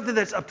 Something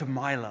that's up to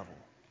my level.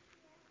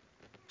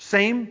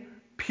 Same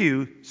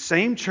pew,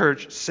 same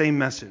church, same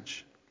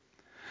message.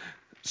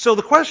 So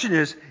the question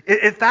is,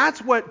 if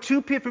that's what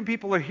two different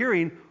people are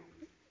hearing,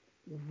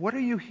 what are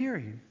you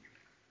hearing?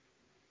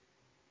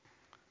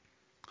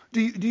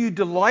 Do you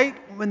delight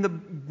when the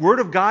Word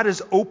of God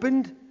is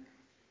opened,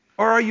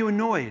 or are you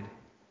annoyed?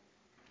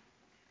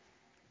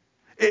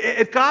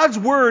 If God's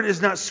Word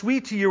is not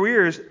sweet to your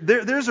ears,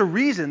 there's a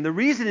reason. The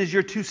reason is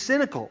you're too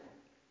cynical.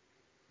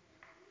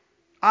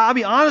 I'll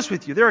be honest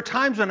with you. There are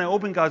times when I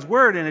open God's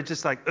Word and it's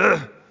just like,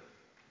 ugh.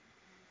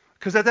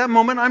 Because at that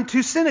moment, I'm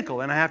too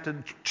cynical, and I have to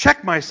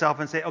check myself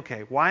and say,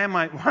 okay,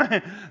 why?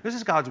 This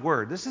is God's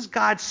Word. This is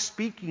God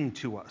speaking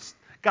to us.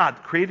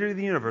 God, creator of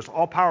the universe,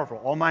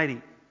 all-powerful,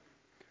 almighty.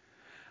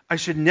 I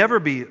should never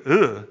be,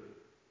 ugh,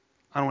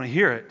 I don't want to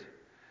hear it.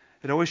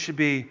 It always should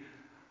be,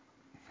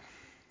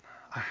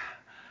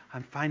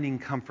 I'm finding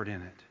comfort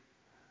in it.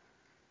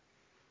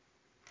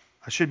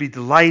 I should be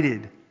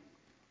delighted.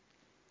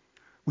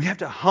 We have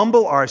to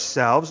humble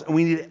ourselves, and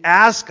we need to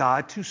ask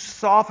God to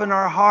soften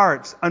our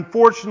hearts.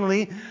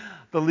 Unfortunately,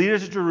 the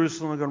leaders of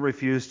Jerusalem are going to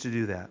refuse to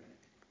do that.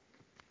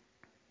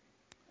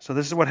 So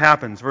this is what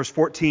happens. Verse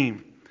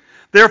 14.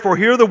 Therefore,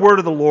 hear the word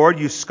of the Lord,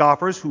 you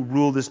scoffers who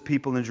rule this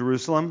people in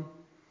Jerusalem.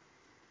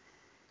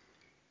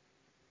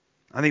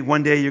 I think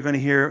one day you're going to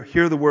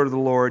hear the word of the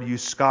Lord, you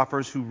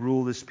scoffers who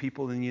rule this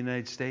people in the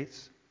United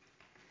States.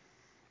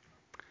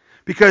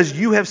 Because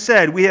you have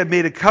said, we have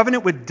made a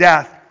covenant with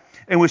death,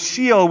 and with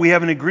Sheol we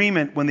have an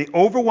agreement. When the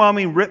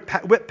overwhelming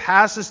whip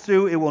passes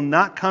through, it will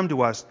not come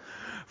to us.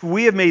 For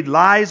we have made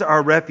lies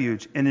our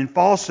refuge, and in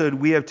falsehood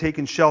we have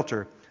taken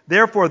shelter.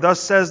 Therefore, thus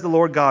says the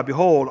Lord God,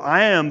 behold,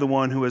 I am the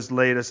one who has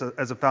laid us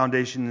as a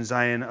foundation in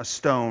Zion, a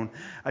stone,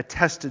 a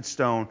tested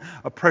stone,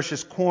 a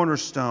precious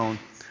cornerstone,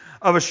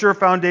 of a sure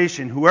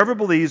foundation. Whoever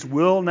believes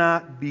will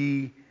not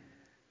be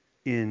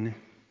in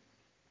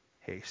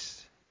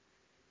haste.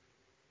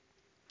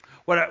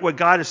 What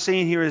God is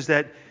saying here is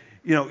that,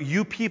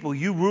 you people,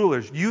 you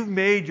rulers, you've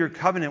made your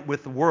covenant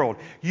with the world.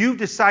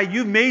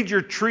 You've made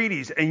your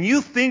treaties, and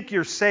you think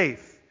you're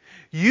safe.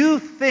 You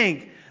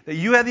think that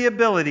you have the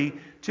ability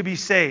to be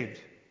saved.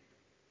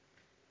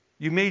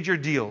 You made your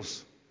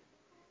deals.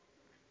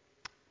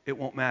 It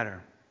won't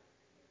matter.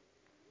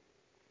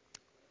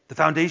 The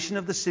foundation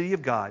of the city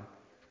of God,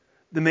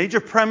 the major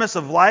premise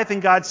of life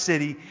in God's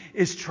city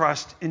is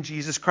trust in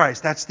Jesus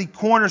Christ. That's the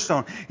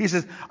cornerstone. He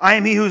says, I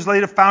am he who has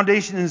laid a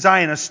foundation in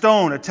Zion, a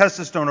stone, a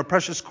tested stone, a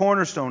precious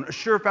cornerstone, a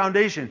sure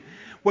foundation.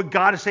 What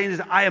God is saying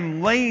is, I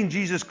am laying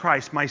Jesus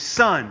Christ, my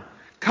Son,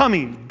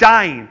 coming,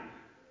 dying,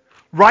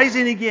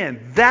 rising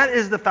again. That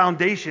is the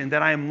foundation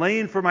that I am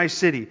laying for my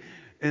city,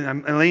 and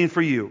I'm laying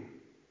for you.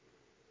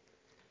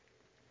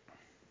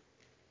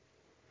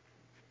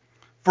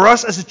 For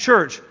us as a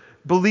church,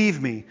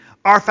 believe me,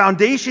 our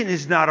foundation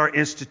is not our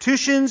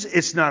institutions,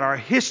 it's not our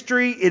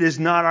history, it is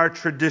not our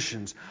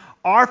traditions.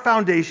 Our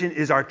foundation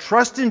is our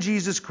trust in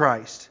Jesus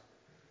Christ,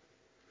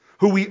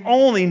 who we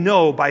only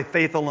know by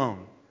faith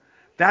alone.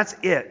 That's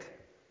it.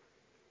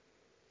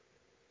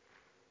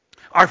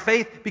 Our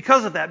faith,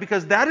 because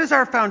that is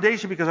our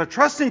foundation, because our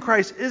trust in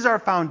Christ is our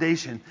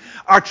foundation.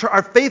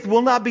 Our faith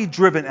will not be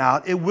driven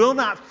out. It will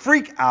not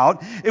freak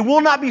out. It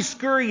will not be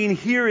scurrying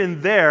here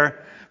and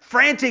there,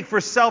 frantic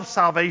for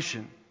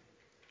self-salvation.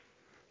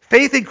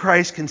 Faith in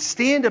Christ can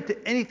stand up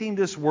to anything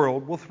this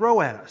world will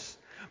throw at us.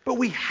 But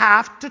we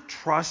have to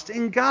trust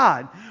in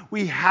God.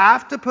 We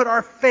have to put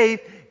our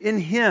faith in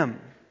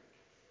Him.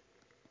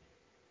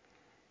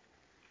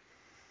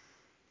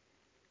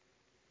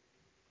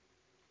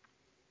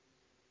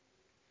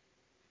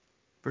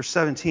 Verse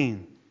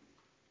 17.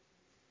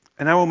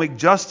 And I will make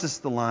justice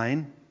the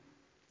line,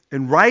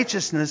 and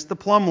righteousness the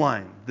plumb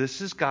line. This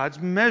is God's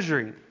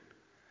measuring.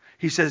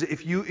 He says,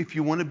 if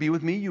you want to be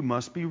with me, you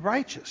must be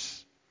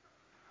righteous.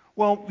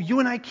 Well, you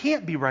and I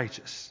can't be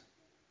righteous.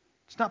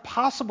 It's not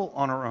possible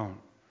on our own.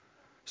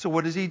 So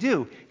what does He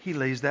do? He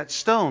lays that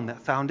stone,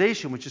 that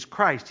foundation, which is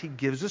Christ. He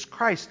gives us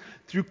Christ.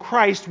 Through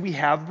Christ, we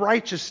have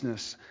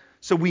righteousness.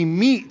 So we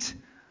meet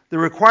the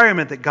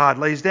requirement that God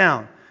lays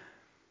down.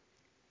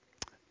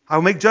 I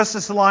will make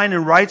justice the line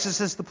and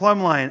righteousness the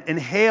plumb line, and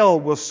hail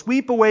will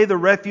sweep away the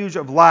refuge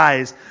of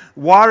lies.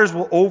 Waters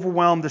will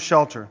overwhelm the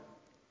shelter.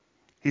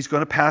 He's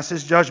going to pass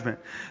His judgment.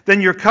 Then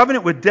your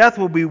covenant with death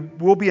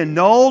will be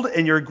annulled,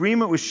 and your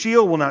agreement with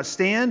Sheol will not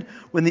stand.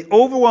 When the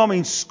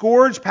overwhelming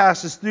scourge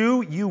passes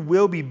through, you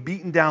will be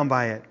beaten down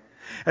by it.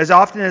 As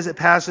often as it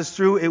passes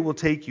through, it will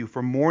take you.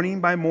 For morning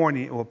by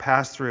morning it will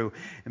pass through,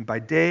 and by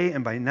day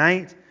and by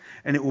night,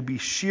 and it will be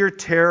sheer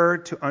terror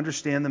to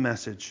understand the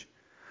message.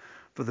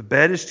 For the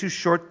bed is too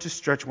short to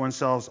stretch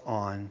oneself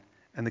on,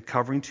 and the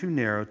covering too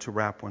narrow to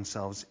wrap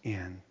oneself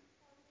in.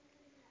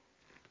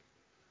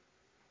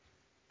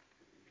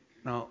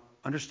 Now,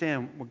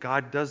 understand what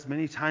God does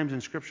many times in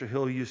Scripture.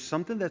 He'll use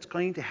something that's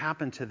going to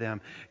happen to them.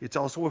 It's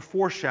also a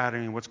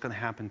foreshadowing of what's going to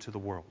happen to the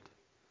world.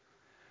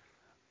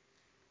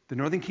 The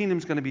northern kingdom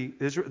is going to be,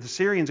 the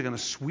Syrians are going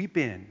to sweep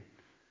in,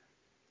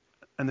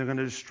 and they're going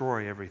to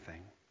destroy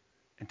everything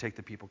and take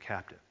the people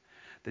captive.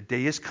 The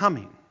day is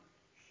coming.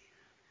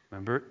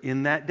 Remember,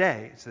 in that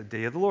day, it's the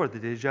day of the Lord, the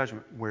day of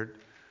judgment, where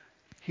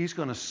he's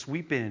going to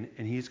sweep in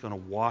and he's going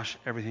to wash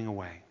everything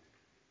away.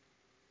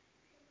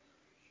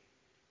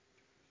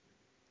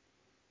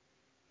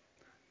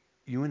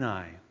 You and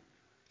I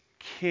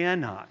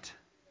cannot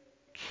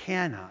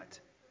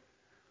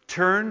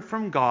turn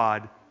from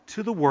God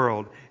to the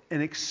world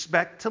and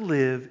expect to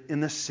live in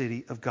the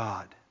city of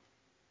God.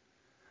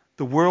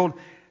 The world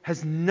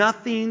has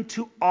nothing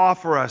to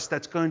offer us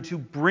that's going to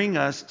bring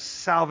us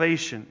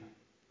salvation.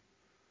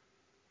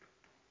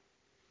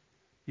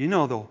 You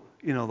know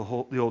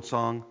the old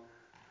song,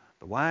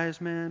 "The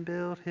wise man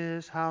built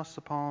his house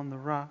upon the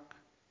rock,"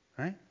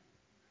 right?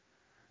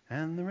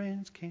 "And the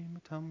rains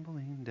came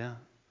tumbling down.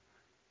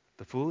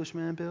 The foolish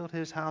man built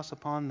his house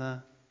upon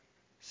the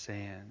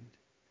sand."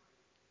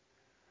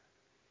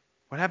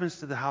 What happens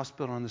to the house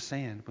built on the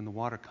sand when the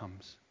water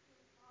comes?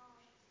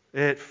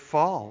 It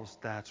falls.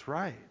 That's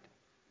right.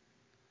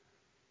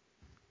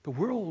 The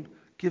world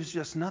gives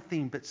us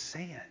nothing but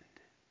sand.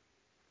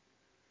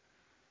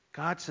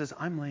 God says,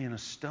 I'm laying a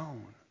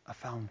stone, a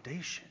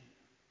foundation.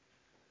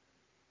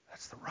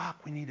 That's the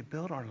rock we need to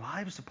build our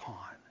lives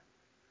upon.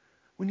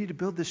 We need to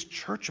build this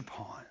church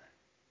upon.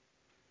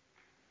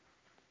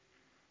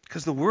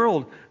 Because the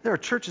world, there are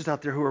churches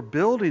out there who are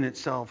building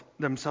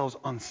themselves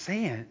on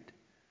sand.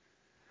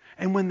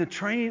 And when the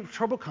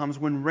trouble comes,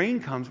 when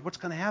rain comes, what's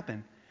going to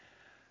happen?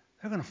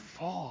 They're going to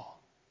fall.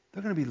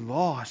 They're going to be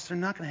lost. They're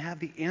not going to have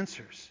the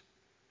answers.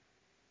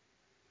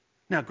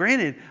 Now,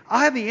 granted, I'll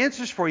have the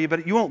answers for you,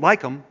 but you won't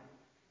like them.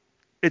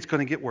 It's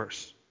going to get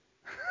worse.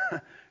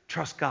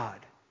 Trust God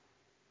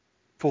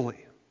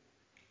fully.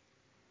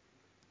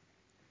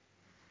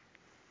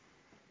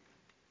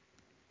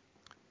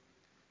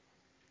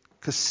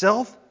 Because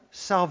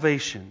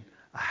self-salvation,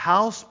 a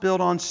house built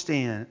on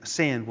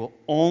sand, will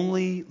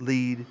only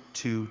lead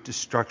to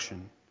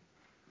destruction.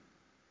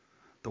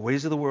 The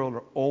ways of the world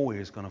are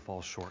always going to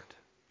fall short.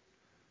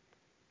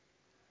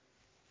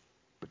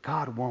 But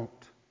God won't.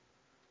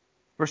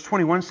 Verse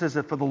 21 says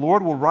that, "For the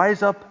Lord will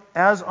rise up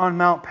as on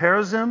Mount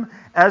Perazim,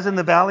 as in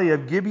the valley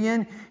of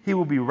Gibeon. He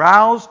will be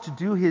roused to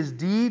do his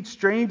deed.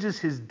 Strange is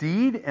his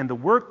deed, and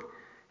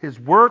his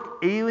work,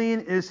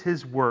 alien is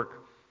his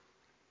work."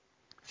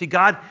 See,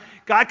 God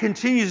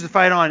continues to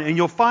fight on, and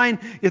you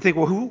think,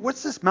 well,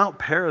 what's this Mount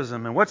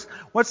Perazim, and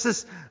what's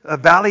this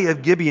Valley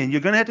of Gibeon?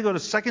 You're going to have to go to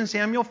 2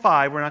 Samuel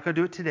 5. We're not going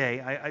to do it today.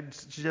 I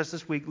suggest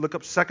this week, look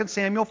up 2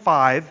 Samuel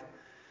 5.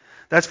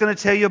 That's going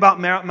to tell you about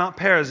Mount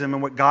Perazim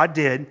and what God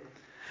did.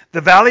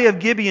 The Valley of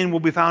Gibeon will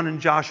be found in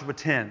Joshua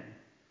 10.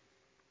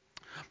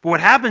 But what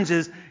happens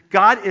is,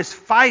 God is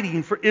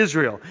fighting for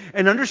Israel.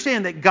 And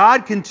understand that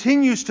God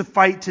continues to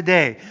fight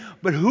today.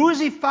 But who is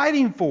he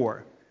fighting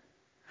for?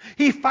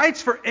 He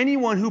fights for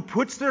anyone who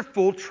puts their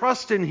full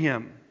trust in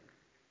him,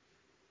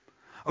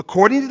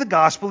 according to the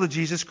gospel of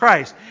Jesus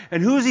Christ.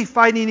 And who is he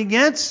fighting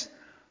against?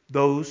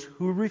 Those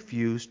who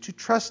refuse to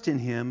trust in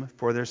him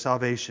for their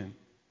salvation.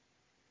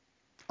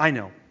 I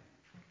know.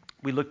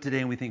 We look today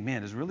and we think,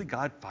 man, is really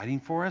God fighting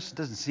for us? It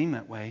doesn't seem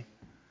that way.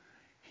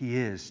 He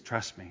is.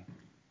 Trust me.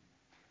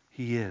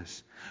 He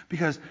is.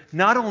 Because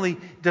not only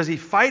does he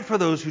fight for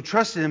those who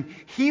trust in him,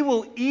 he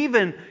will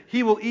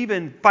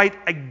even fight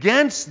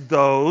against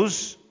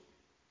those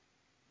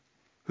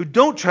who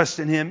don't trust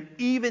in him,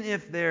 even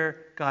if they're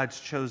God's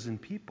chosen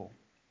people.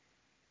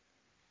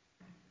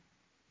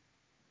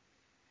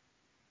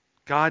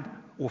 God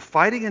will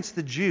fight against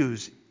the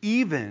Jews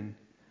even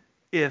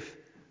if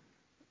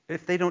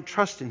they don't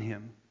trust in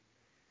him.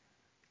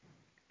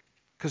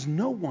 Because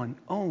no one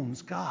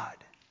owns God.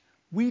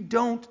 We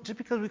don't, just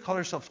because we call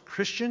ourselves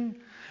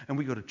Christian and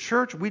we go to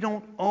church, we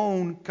don't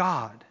own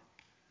God.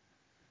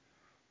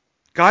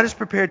 God is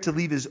prepared to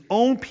leave his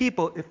own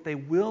people if they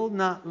will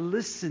not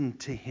listen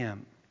to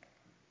him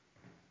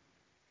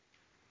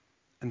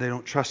and they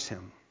don't trust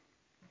him.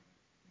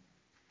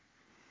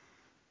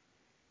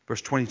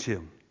 Verse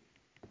 22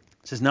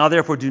 says, "Now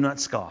therefore do not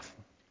scoff,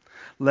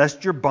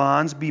 lest your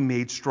bonds be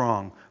made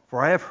strong.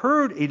 For I have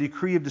heard a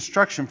decree of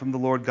destruction from the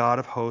Lord God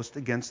of hosts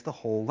against the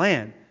whole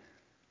land."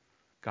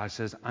 God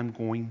says, I'm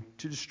going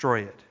to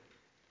destroy it.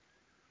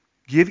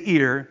 "Give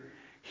ear,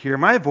 hear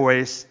my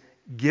voice,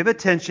 give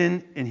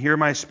attention, and hear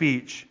my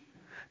speech.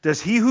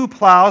 Does he who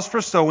plows for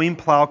sowing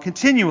plow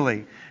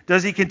continually?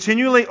 Does he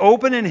continually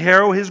open and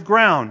harrow his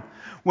ground?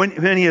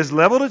 When he has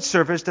leveled its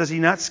surface, does he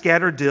not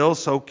scatter dill,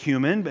 sow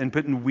cumin, and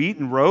put in wheat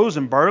and rows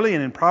and barley,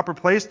 and in proper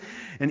place,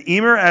 and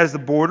emer as the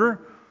border?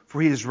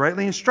 For he is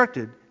rightly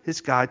instructed.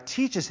 His God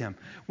teaches him."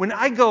 When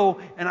I go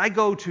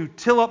to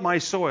till up my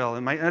soil,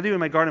 and I do in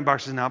my garden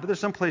boxes now, but there's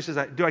some places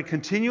do I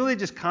continually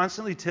just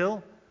constantly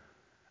till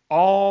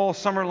all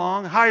summer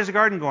long? How is the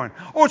garden going?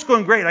 Oh, it's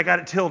going great. I got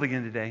it tilled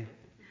again today.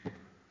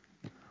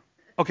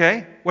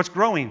 Okay, what's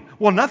growing?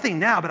 Well, nothing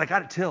now, but I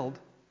got it tilled.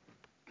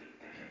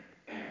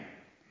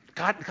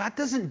 God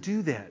doesn't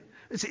do that.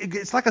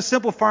 It's like a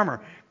simple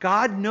farmer.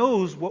 God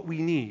knows what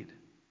we need.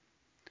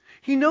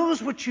 He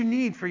knows what you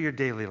need for your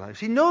daily lives.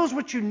 He knows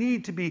what you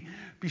need to be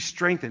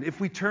strengthened if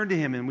we turn to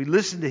Him and we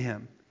listen to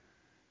Him.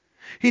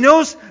 He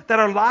knows that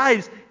our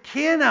lives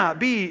cannot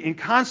be in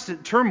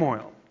constant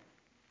turmoil.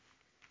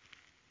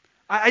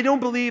 I don't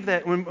believe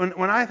that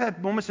when I've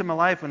had moments in my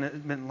life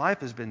when life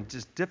has been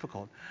just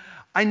difficult,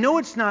 I know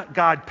it's not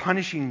God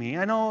punishing me.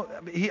 I know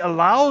He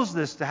allows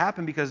this to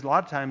happen because a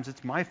lot of times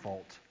it's my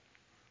fault.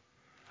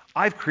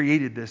 I've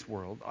created this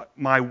world,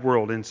 my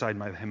world inside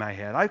my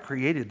head. I've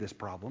created this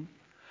problem.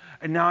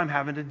 And now I'm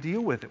having to deal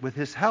with it. With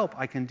His help,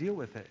 I can deal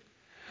with it.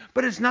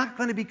 But it's not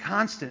going to be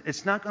constant.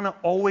 It's not going to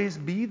always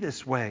be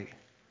this way.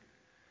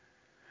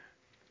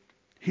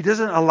 He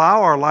doesn't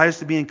allow our lives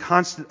to be in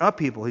constant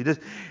upheaval.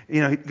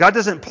 God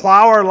doesn't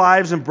plow our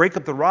lives and break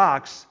up the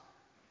rocks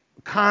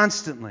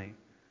constantly.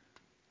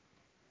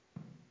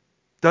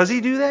 Does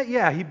He do that?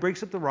 Yeah, He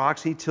breaks up the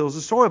rocks, He tills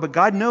the soil. But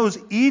God knows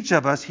each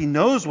of us. He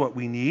knows what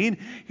we need.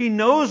 He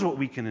knows what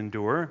we can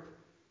endure.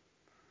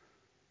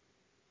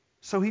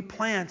 So He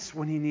plants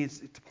when He needs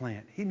to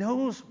plant. He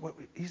knows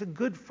He's a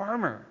good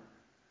farmer.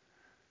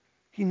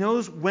 He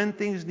knows when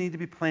things need to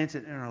be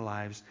planted in our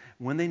lives,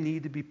 when they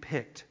need to be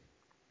picked.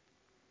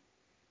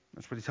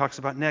 That's what He talks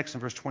about next in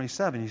verse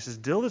 27. He says,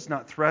 dill is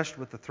not threshed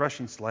with the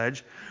threshing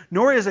sledge,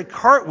 nor is a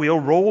cartwheel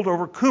rolled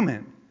over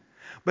cumin.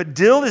 But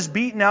dill is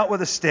beaten out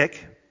with a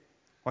stick.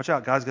 Watch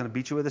out, God's going to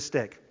beat you with a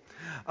stick.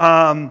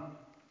 And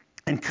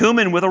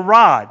cumin with a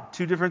rod.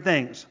 Two different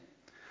things.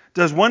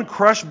 Does one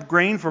crush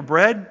grain for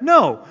bread?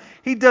 No,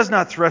 He does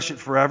not thresh it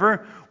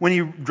forever. When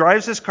He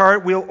drives His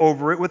cartwheel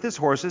over it with His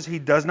horses, He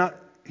does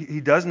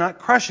not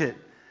crush it.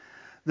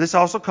 This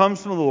also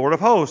comes from the Lord of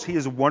hosts. He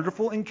is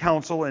wonderful in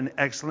counsel and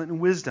excellent in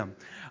wisdom.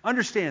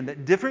 Understand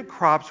that different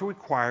crops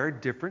require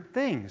different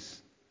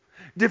things.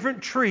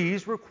 Different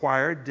trees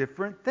require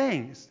different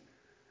things.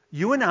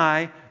 You and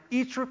I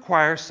each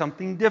require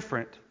something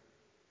different.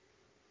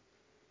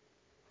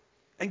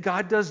 And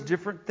God does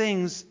different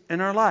things in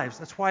our lives.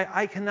 That's why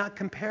I cannot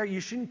compare. You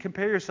shouldn't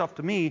compare yourself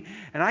to me,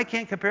 and I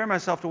can't compare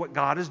myself to what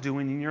God is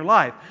doing in your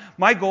life.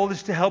 My goal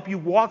is to help you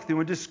walk through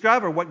and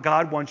discover what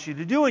God wants you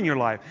to do in your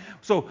life.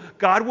 So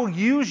God will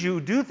use you,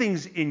 do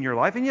things in your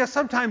life, and yes,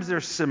 sometimes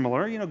they're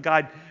similar. You know,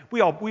 God,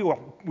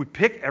 we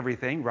pick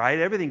everything, right?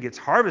 Everything gets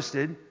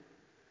harvested,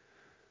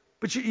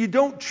 but you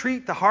don't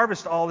treat the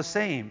harvest all the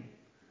same.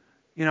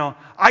 You know,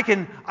 I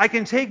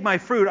can take my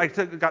fruit.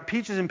 Got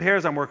peaches and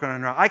pears I'm working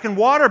on now. I can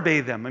water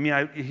bathe them. I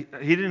mean, heat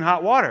it in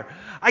hot water.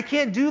 I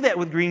can't do that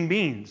with green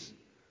beans.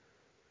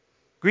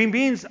 Green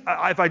beans,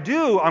 if I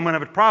do, I'm going to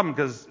have a problem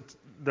because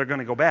they're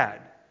going to go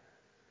bad.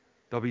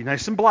 They'll be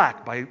nice and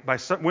black by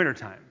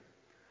wintertime.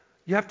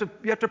 You have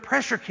to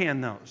pressure can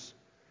those,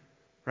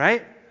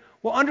 right?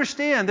 Well,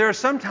 understand there are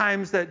some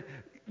times that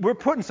we're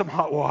put in some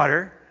hot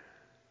water.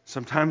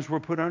 Sometimes we're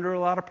put under a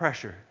lot of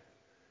pressure.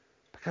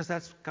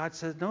 Because God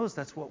knows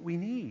that's what we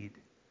need.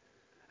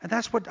 And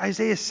that's what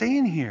Isaiah is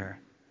saying here.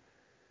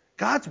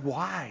 God's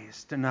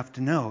wise enough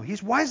to know.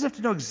 He's wise enough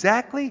to know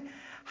exactly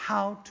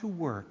how to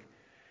work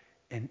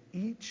in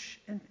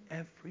each and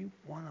every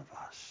one of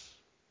us.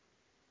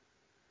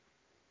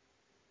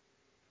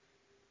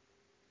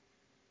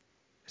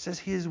 It says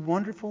He is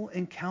wonderful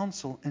in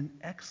counsel and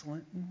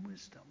excellent in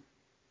wisdom.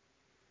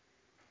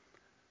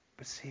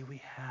 But see,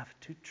 we have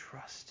to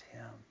trust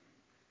Him.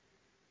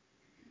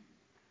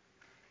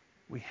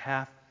 We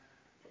have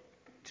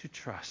to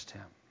trust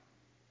Him.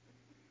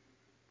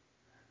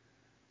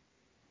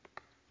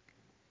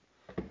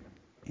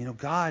 You know,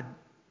 God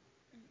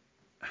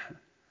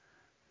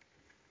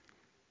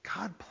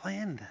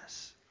planned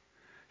this.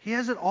 He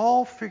has it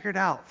all figured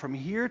out from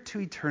here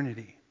to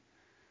eternity.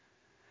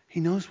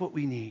 He knows what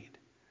we need.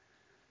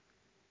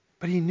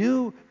 But He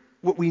knew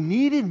what we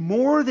needed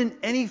more than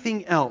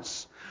anything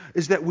else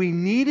is that we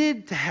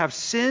needed to have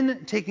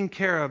sin taken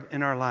care of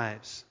in our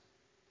lives.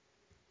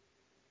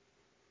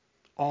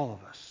 All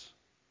of us.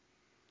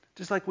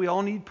 Just like we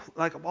all need,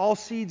 like all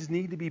seeds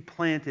need to be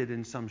planted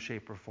in some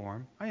shape or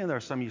form. I know there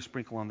are some you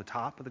sprinkle on the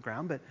top of the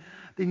ground, but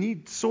they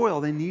need soil.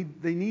 They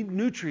need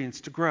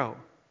nutrients to grow,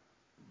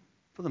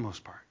 for the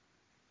most part.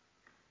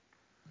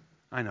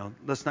 I know,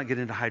 let's not get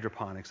into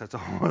hydroponics. That's a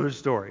whole other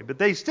story. But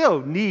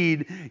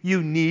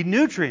you need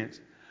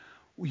nutrients.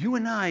 You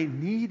and I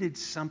needed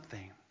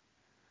something.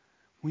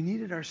 We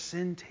needed our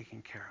sin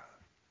taken care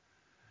of.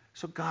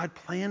 So God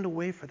planned a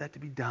way for that to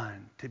be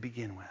done to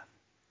begin with.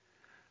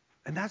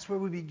 And that's where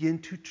we begin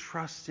to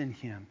trust in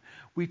Him.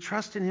 We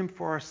trust in Him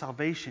for our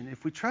salvation.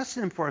 If we trust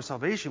in Him for our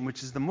salvation,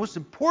 which is the most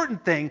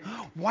important thing,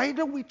 why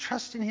don't we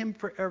trust in Him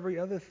for every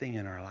other thing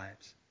in our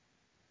lives?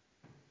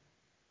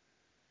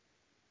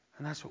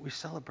 And that's what we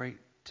celebrate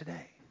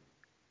today,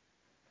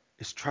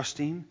 is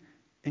trusting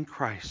in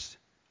Christ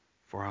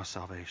for our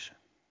salvation.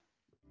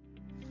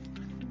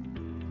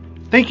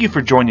 Thank you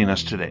for joining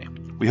us today.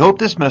 We hope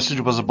this message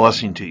was a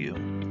blessing to you.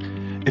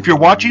 If you're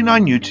watching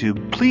on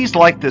YouTube, please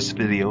like this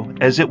video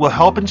as it will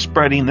help in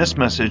spreading this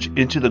message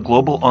into the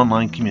global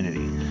online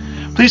community.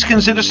 Please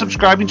consider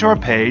subscribing to our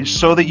page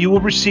so that you will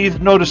receive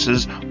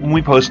notices when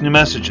we post new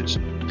messages.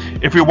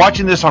 If you're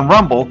watching this on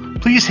Rumble,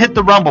 please hit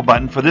the Rumble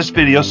button for this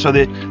video so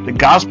that the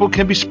gospel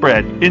can be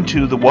spread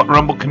into the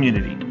Rumble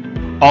community.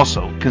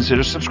 Also,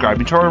 consider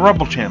subscribing to our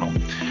Rumble channel.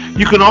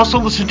 You can also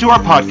listen to our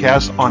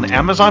podcast on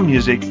Amazon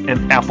Music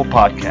and Apple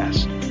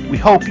Podcasts. We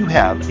hope you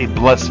have a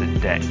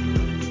blessed day.